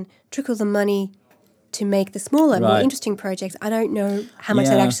can trickle the money to make the smaller, more Right. interesting projects. I don't know how much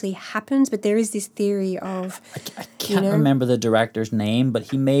that Yeah. actually happens, but there is this theory of, I can't know? remember the director's name, but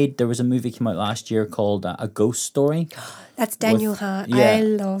there was a movie came out last year called A Ghost Story. that's Daniel With- Hart. yeah, I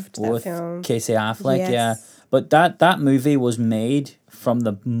loved that with film. Casey Affleck, Yes. yeah. But that movie was made from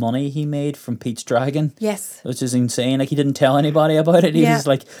the money he made from Pete's Dragon. Yes. Which is insane. Like, he didn't tell anybody about it. He Yeah. was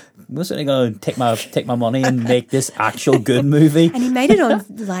like, wasn't going to take my money and make this actual good movie? And he made it on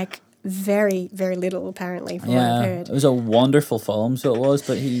like very, very little, apparently, from what I've Yeah, heard. it was a wonderful film, so it was,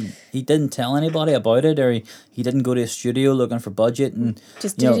 but he didn't tell anybody about it, or he didn't go to a studio looking for budget, and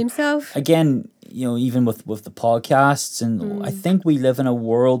Just you did know, it himself. Again, you know, even with the podcasts, and I think we live in a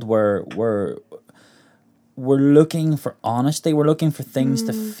world where we're looking for honesty. We're looking for things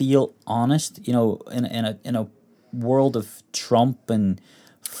to feel honest. You know, in a world of Trump and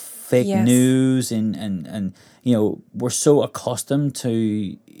fake Yes. news and you know, we're so accustomed to,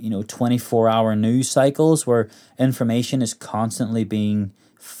 you know, 24-hour news cycles where information is constantly being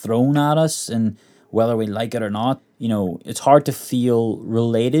thrown at us, and whether we like it or not, you know, it's hard to feel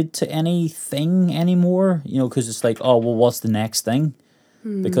related to anything anymore, you know, because it's like, oh, well, what's the next thing?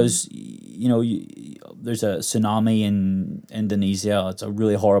 Because, you know, there's a tsunami in Indonesia. It's a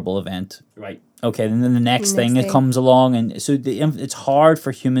really horrible event. Right. Okay, and then the next thing it comes along, and so it's hard for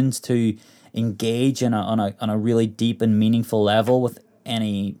humans to engage on a really deep and meaningful level with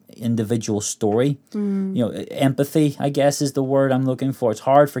any individual story. You know, empathy, I guess, is the word I'm looking for. It's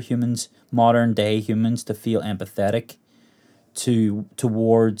hard for humans, modern day humans, to feel empathetic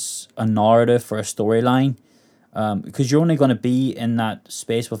towards a narrative or a storyline. Because you're only going to be in that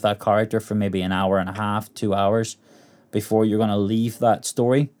space with that character for maybe an hour and a half, 2 hours before you're going to leave that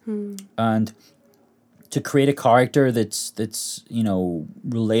story. And to create a character that's you know,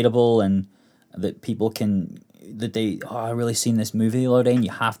 relatable and that people can, that they, oh, I really seen this movie the other day, and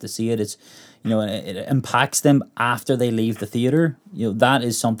you have to see it. It's, you know, it impacts them after they leave the theater. You know, that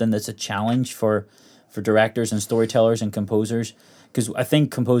is something that's a challenge for directors and storytellers and composers. Because I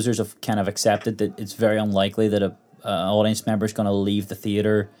think composers have kind of accepted that it's very unlikely that an audience member is going to leave the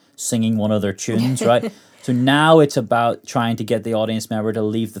theater singing one of their tunes, right? So now it's about trying to get the audience member to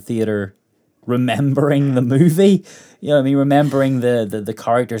leave the theater remembering the movie. You know what I mean? Remembering the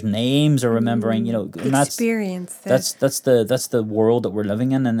characters' names, or remembering, you know, and Experience. that's the world that we're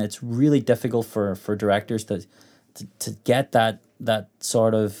living in, and it's really difficult for directors to get that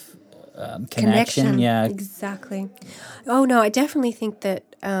sort of connection. Yeah, exactly. Oh no, I definitely think that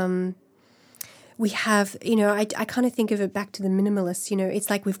we have, I kind of think of it back to the minimalists. It's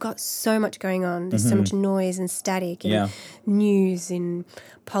like we've got so much going on. There's so much noise and static and news and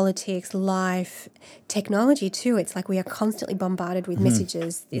politics, life, technology too. It's like we are constantly bombarded with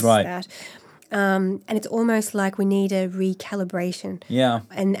messages, this, that. And it's almost like we need a recalibration. Yeah.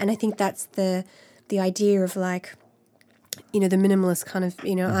 And I think that's the idea of like, the minimalist kind of,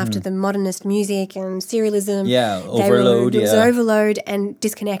 after the modernist music and serialism. Yeah, overload. It was overload and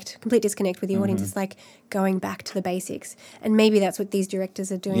complete disconnect with the audience. It's like going back to the basics. And maybe that's what these directors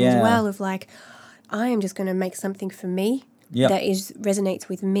are doing as well, of like, I am just going to make something for me that resonates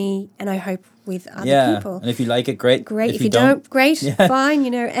with me and I hope with other people. And if you like it, great. Great. If you don't, great, fine,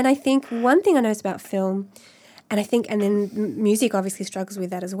 And I think one thing I notice about film, and then music obviously struggles with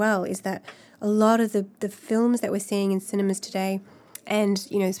that as well, is that a lot of the films that we're seeing in cinemas today, and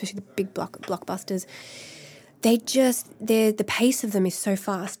especially the big blockbusters, the pace of them is so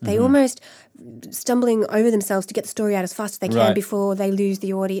fast. They almost stumbling over themselves to get the story out as fast as they can before they lose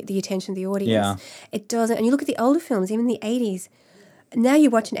the attention of the audience. Yeah. It doesn't. And you look at the older films, even the 80s. Now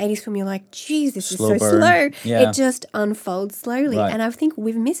you watch an 80s film, you're like, geez, this is so slow. Yeah. It just unfolds slowly. Right. And I think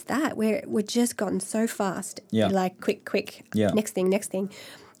we've missed that. We're just gotten so fast. Yeah. Like quick. Yeah. Next thing.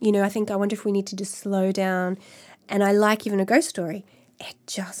 I wonder if we need to just slow down. And I like even a ghost story. It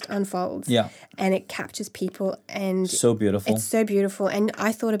just unfolds. Yeah. And it captures people. And so beautiful. It's so beautiful. And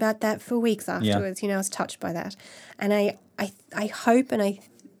I thought about that for weeks afterwards. I was touched by that. And I hope and I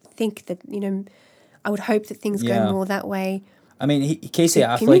think that, I would hope that things go more that way. I mean, Casey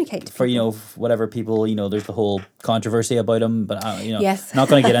Affleck, for whatever people, there's the whole controversy about him, but not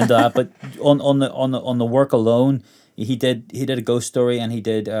going to get into that. But on the work alone, he did a ghost story, and he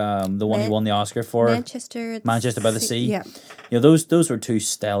did the one he won the Oscar for, Manchester by the Sea. Yeah, those were two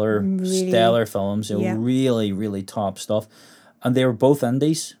stellar films. Really, really top stuff, and they were both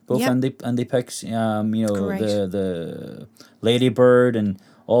indies, indie picks. The Lady Bird and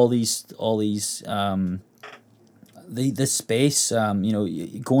all these. The space,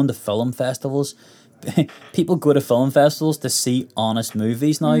 going to film festivals. People go to film festivals to see honest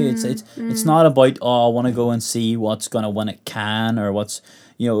movies now. It's not about, I want to go and see what's going to win at Cannes, or what's,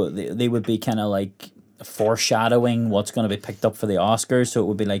 they would be kind of like foreshadowing what's going to be picked up for the Oscars. So it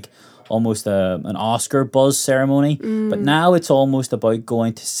would be like almost an Oscar buzz ceremony. But now it's almost about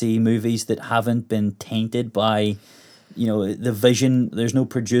going to see movies that haven't been tainted by, the vision. There's no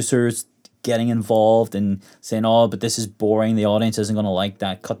producers getting involved and saying, but this is boring, the audience isn't going to like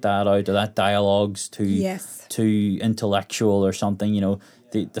that, cut that out, or that dialogue's too intellectual or something. The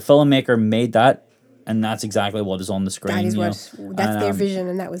filmmaker made that, and that's exactly what is on the screen. That is that's their vision,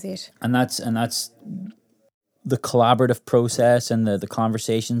 and that was it. And that's the collaborative process and the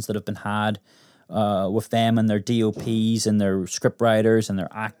conversations that have been had with them and their DOPs and their scriptwriters and their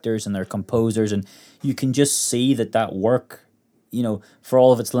actors and their composers, and you can just see that work, for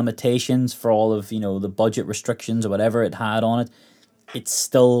all of its limitations, for all of, the budget restrictions or whatever it had on it, it's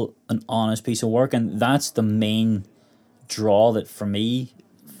still an honest piece of work. And that's the main draw that, for me,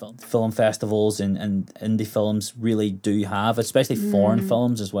 film festivals and indie films really do have, especially foreign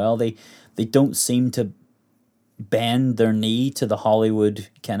films as well. They don't seem to bend their knee to the Hollywood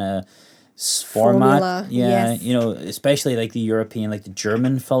kind of format. Especially like the European, like the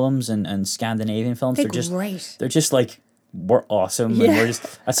German films and Scandinavian films. They're just like, we're awesome. And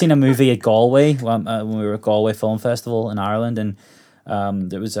I seen a movie at Galway when we were at Galway Film Festival in Ireland, and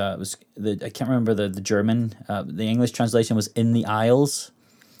there was I can't remember the German, the English translation was In the Aisles,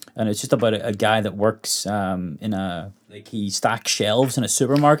 and it's just about a guy that works he stacks shelves in a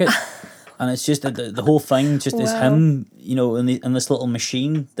supermarket. And it's just the whole thing just is him, in this little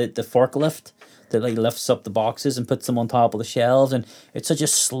machine, the forklift that like lifts up the boxes and puts them on top of the shelves, and it's such a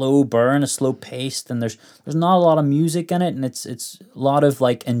slow burn, a slow pace, and there's not a lot of music in it, and it's a lot of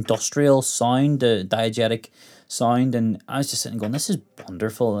like industrial sound, diegetic sound, and I was just sitting going, this is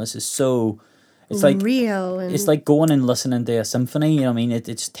wonderful, this is so, it's like real, and it's like going and listening to a symphony. It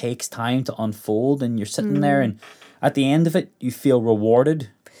just takes time to unfold, and you're sitting there, and at the end of it you feel rewarded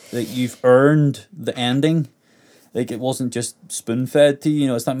that you've earned the ending. Like, it wasn't just spoon-fed to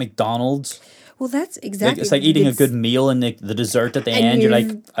you, it's not McDonald's. Well, that's exactly. It's like eating a good meal, and the dessert at the end, you're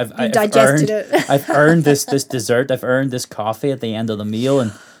like, I've digested it. I've earned this dessert. I've earned this coffee at the end of the meal,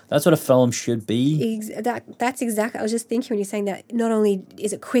 and that's what a film should be. That's exactly. I was just thinking when you're saying that. Not only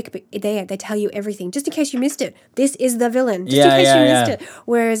is it quick, but they tell you everything, just in case you missed it. This is the villain, just in case you missed it.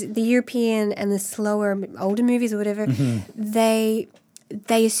 Whereas the European and the slower, older movies or whatever, they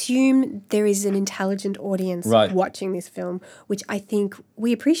they assume there is an intelligent audience Right. watching this film, which I think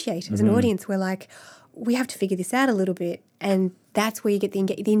we appreciate as an audience. We're like, we have to figure this out a little bit, and that's where you get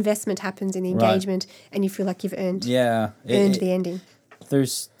the investment happens in the Right. engagement, and you feel like you've earned Yeah. the ending.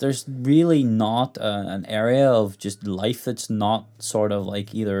 There's really not an area of just life that's not sort of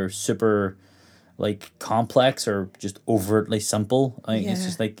like either super like complex or just overtly simple. Like it's Yeah.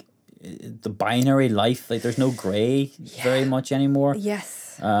 just like the binary life. Like there's no gray very much anymore.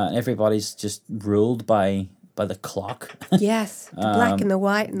 Yes, Everybody's just ruled by the clock. yes, the black and the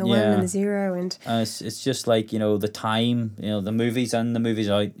white and the one yeah. and the zero, and It's just like, you know, the time, you know, the movie's in, the movie's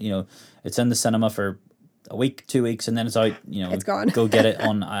out, you know, it's in the cinema for a week, 2 weeks, and then it's out, you know, It's gone. go get it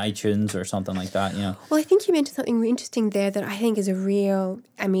on iTunes or something like that, you know. well, I think you mentioned something really interesting there that I think is a real.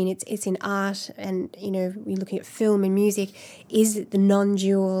 I mean, it's in art, and you know, we're looking at film and music. Is the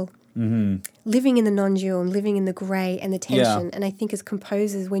non-dual, living in the non-dual and living in the grey and the tension. And I think as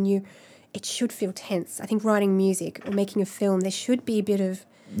composers, it should feel tense. I think writing music or making a film, there should be a bit of.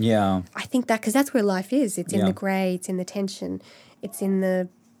 Yeah. I think that because that's where life is. It's in Yeah. the grey. It's in the tension. It's in the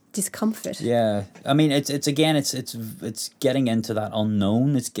discomfort. Yeah, I mean, it's again, it's getting into that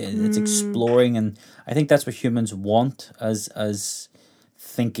unknown. It's exploring, and I think that's what humans want as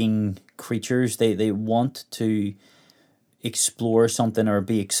thinking creatures. They want to explore something or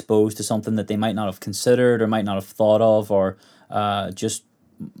be exposed to something that they might not have considered or might not have thought of, or just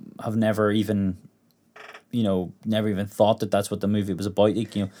have never even thought that that's what the movie was about.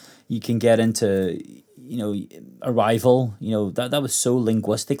 You can get into, Arrival. That was so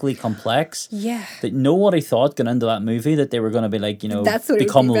linguistically complex. Yeah. That nobody thought going into that movie that they were going to be like, That's what it would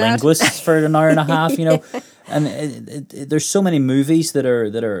become be about. linguists for an hour and a half. And there's so many movies that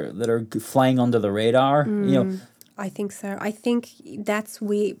are flying under the radar. I think so. I think that's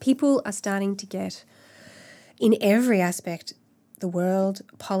where people are starting to get, in every aspect, the world,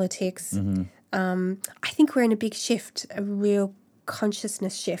 politics. I think we're in a big shift, a real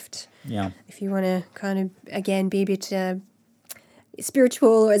consciousness shift. Yeah. If you want to kind of, again, be a bit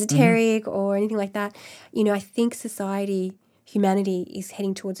spiritual or esoteric or anything like that, I think humanity is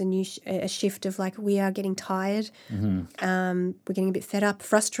heading towards a shift of like, we are getting tired. We're getting a bit fed up,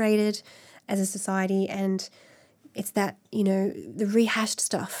 frustrated as a society, and it's that, the rehashed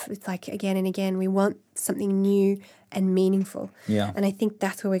stuff. It's like again and again, we want something new and meaningful. Yeah. And I think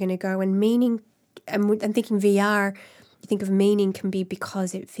that's where we're going to go. And meaning, I'm thinking VR, you think of meaning can be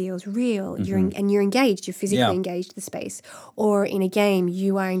because it feels real. You're engaged, you're physically engaged in the space. Or in a game,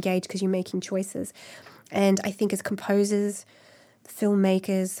 you are engaged because you're making choices. And I think as composers,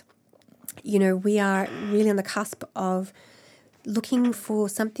 filmmakers, we are really on the cusp of looking for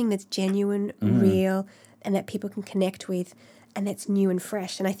something that's genuine, real, and that people can connect with, and that's new and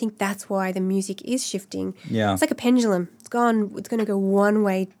fresh. And I think that's why the music is shifting. Yeah. It's like a pendulum. It's going to go one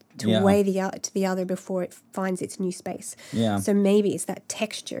way to the other before it finds its new space. Yeah. So maybe it's that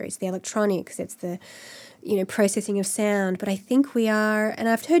texture, it's the electronics, it's the processing of sound. But I think we are, and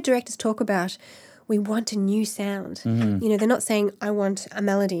I've heard directors talk about, we want a new sound. They're not saying I want a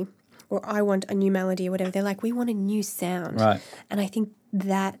melody or I want a new melody or whatever. They're like, we want a new sound. Right. And I think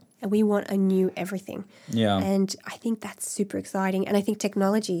that we want a new everything. Yeah. And I think that's super exciting. And I think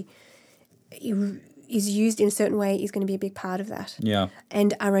technology is used in a certain way is going to be a big part of that. Yeah.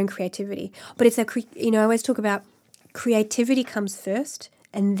 And our own creativity. But it's I always talk about creativity comes first,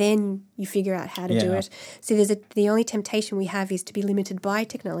 and then you figure out how to do it. So the only temptation we have is to be limited by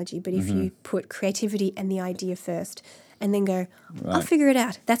technology. But if you put creativity and the idea first, and then go, I'll figure it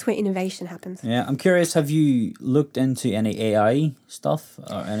out. That's where innovation happens. Yeah, I'm curious, have you looked into any AI stuff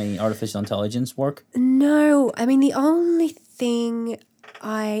or any artificial intelligence work? No. I mean, the only thing,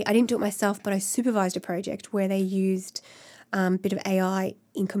 I didn't do it myself, but I supervised a project where they used a bit of AI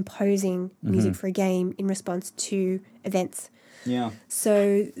in composing music for a game in response to events. Yeah.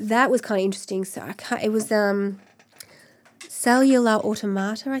 So that was kind of interesting. So it was Cellular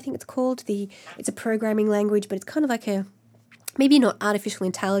Automata, I think it's called. It's a programming language, but it's kind of like maybe not artificial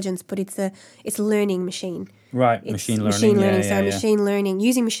intelligence, but it's a learning machine. Right, It's machine learning. Machine learning. Yeah. Machine learning,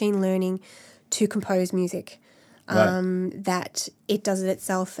 using machine learning to compose music. That it does it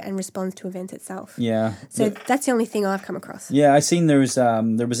itself and responds to events itself. Yeah. So that's the only thing I've come across. Yeah, I seen there was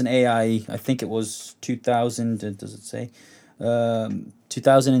an AI, I think it was 2000, does it say?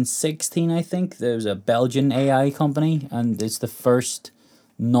 2016, I think. There was a Belgian AI company, and it's the first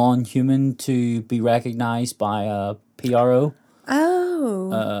non-human to be recognized by a PRO.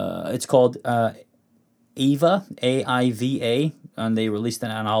 Oh. It's called Eva, AIVA, and they released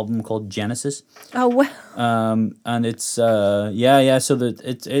an album called Genesis. Oh, wow. And it's so that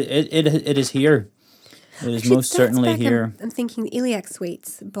it is here. It is Actually, most that's certainly back, here. I'm thinking Iliac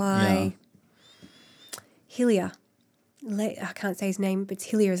Suites by Hillier. I can't say his name, but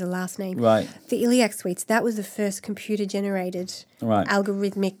Hillier is a last name. Right. The Iliac Suites, that was the first computer-generated Right.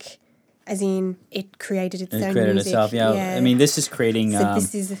 algorithmic, as in it created its It own created music. itself. Yeah. I mean, this is creating. So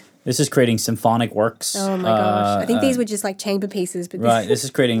This is creating symphonic works. oh my gosh. I think these were just like chamber pieces. But Right, this is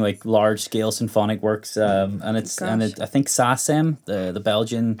creating like large scale symphonic works, and Gosh. I think SACEM, the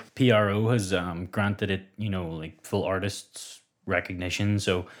Belgian. PRO has granted it, like full artists recognition,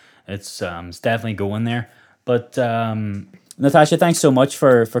 so it's definitely going there. But Natasha, thanks so much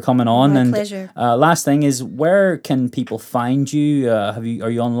for coming on. My and pleasure. Last thing is, where can people find you? Are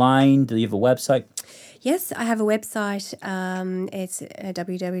you online? Do you have a website? yes, I have a website. It's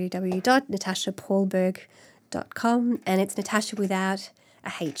www.natashapaulberg.com, and it's Natasha without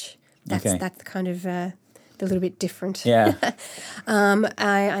a H. That's kind of a little bit different. Yeah.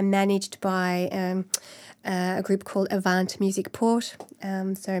 I'm managed by a group called Avant Music Port.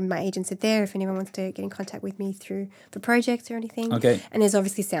 So my agents are there if anyone wants to get in contact with me for projects or anything. Okay. And there's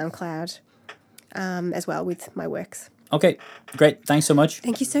obviously SoundCloud as well with my works. Okay, great. Thanks so much.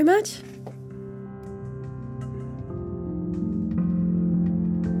 Thank you so much.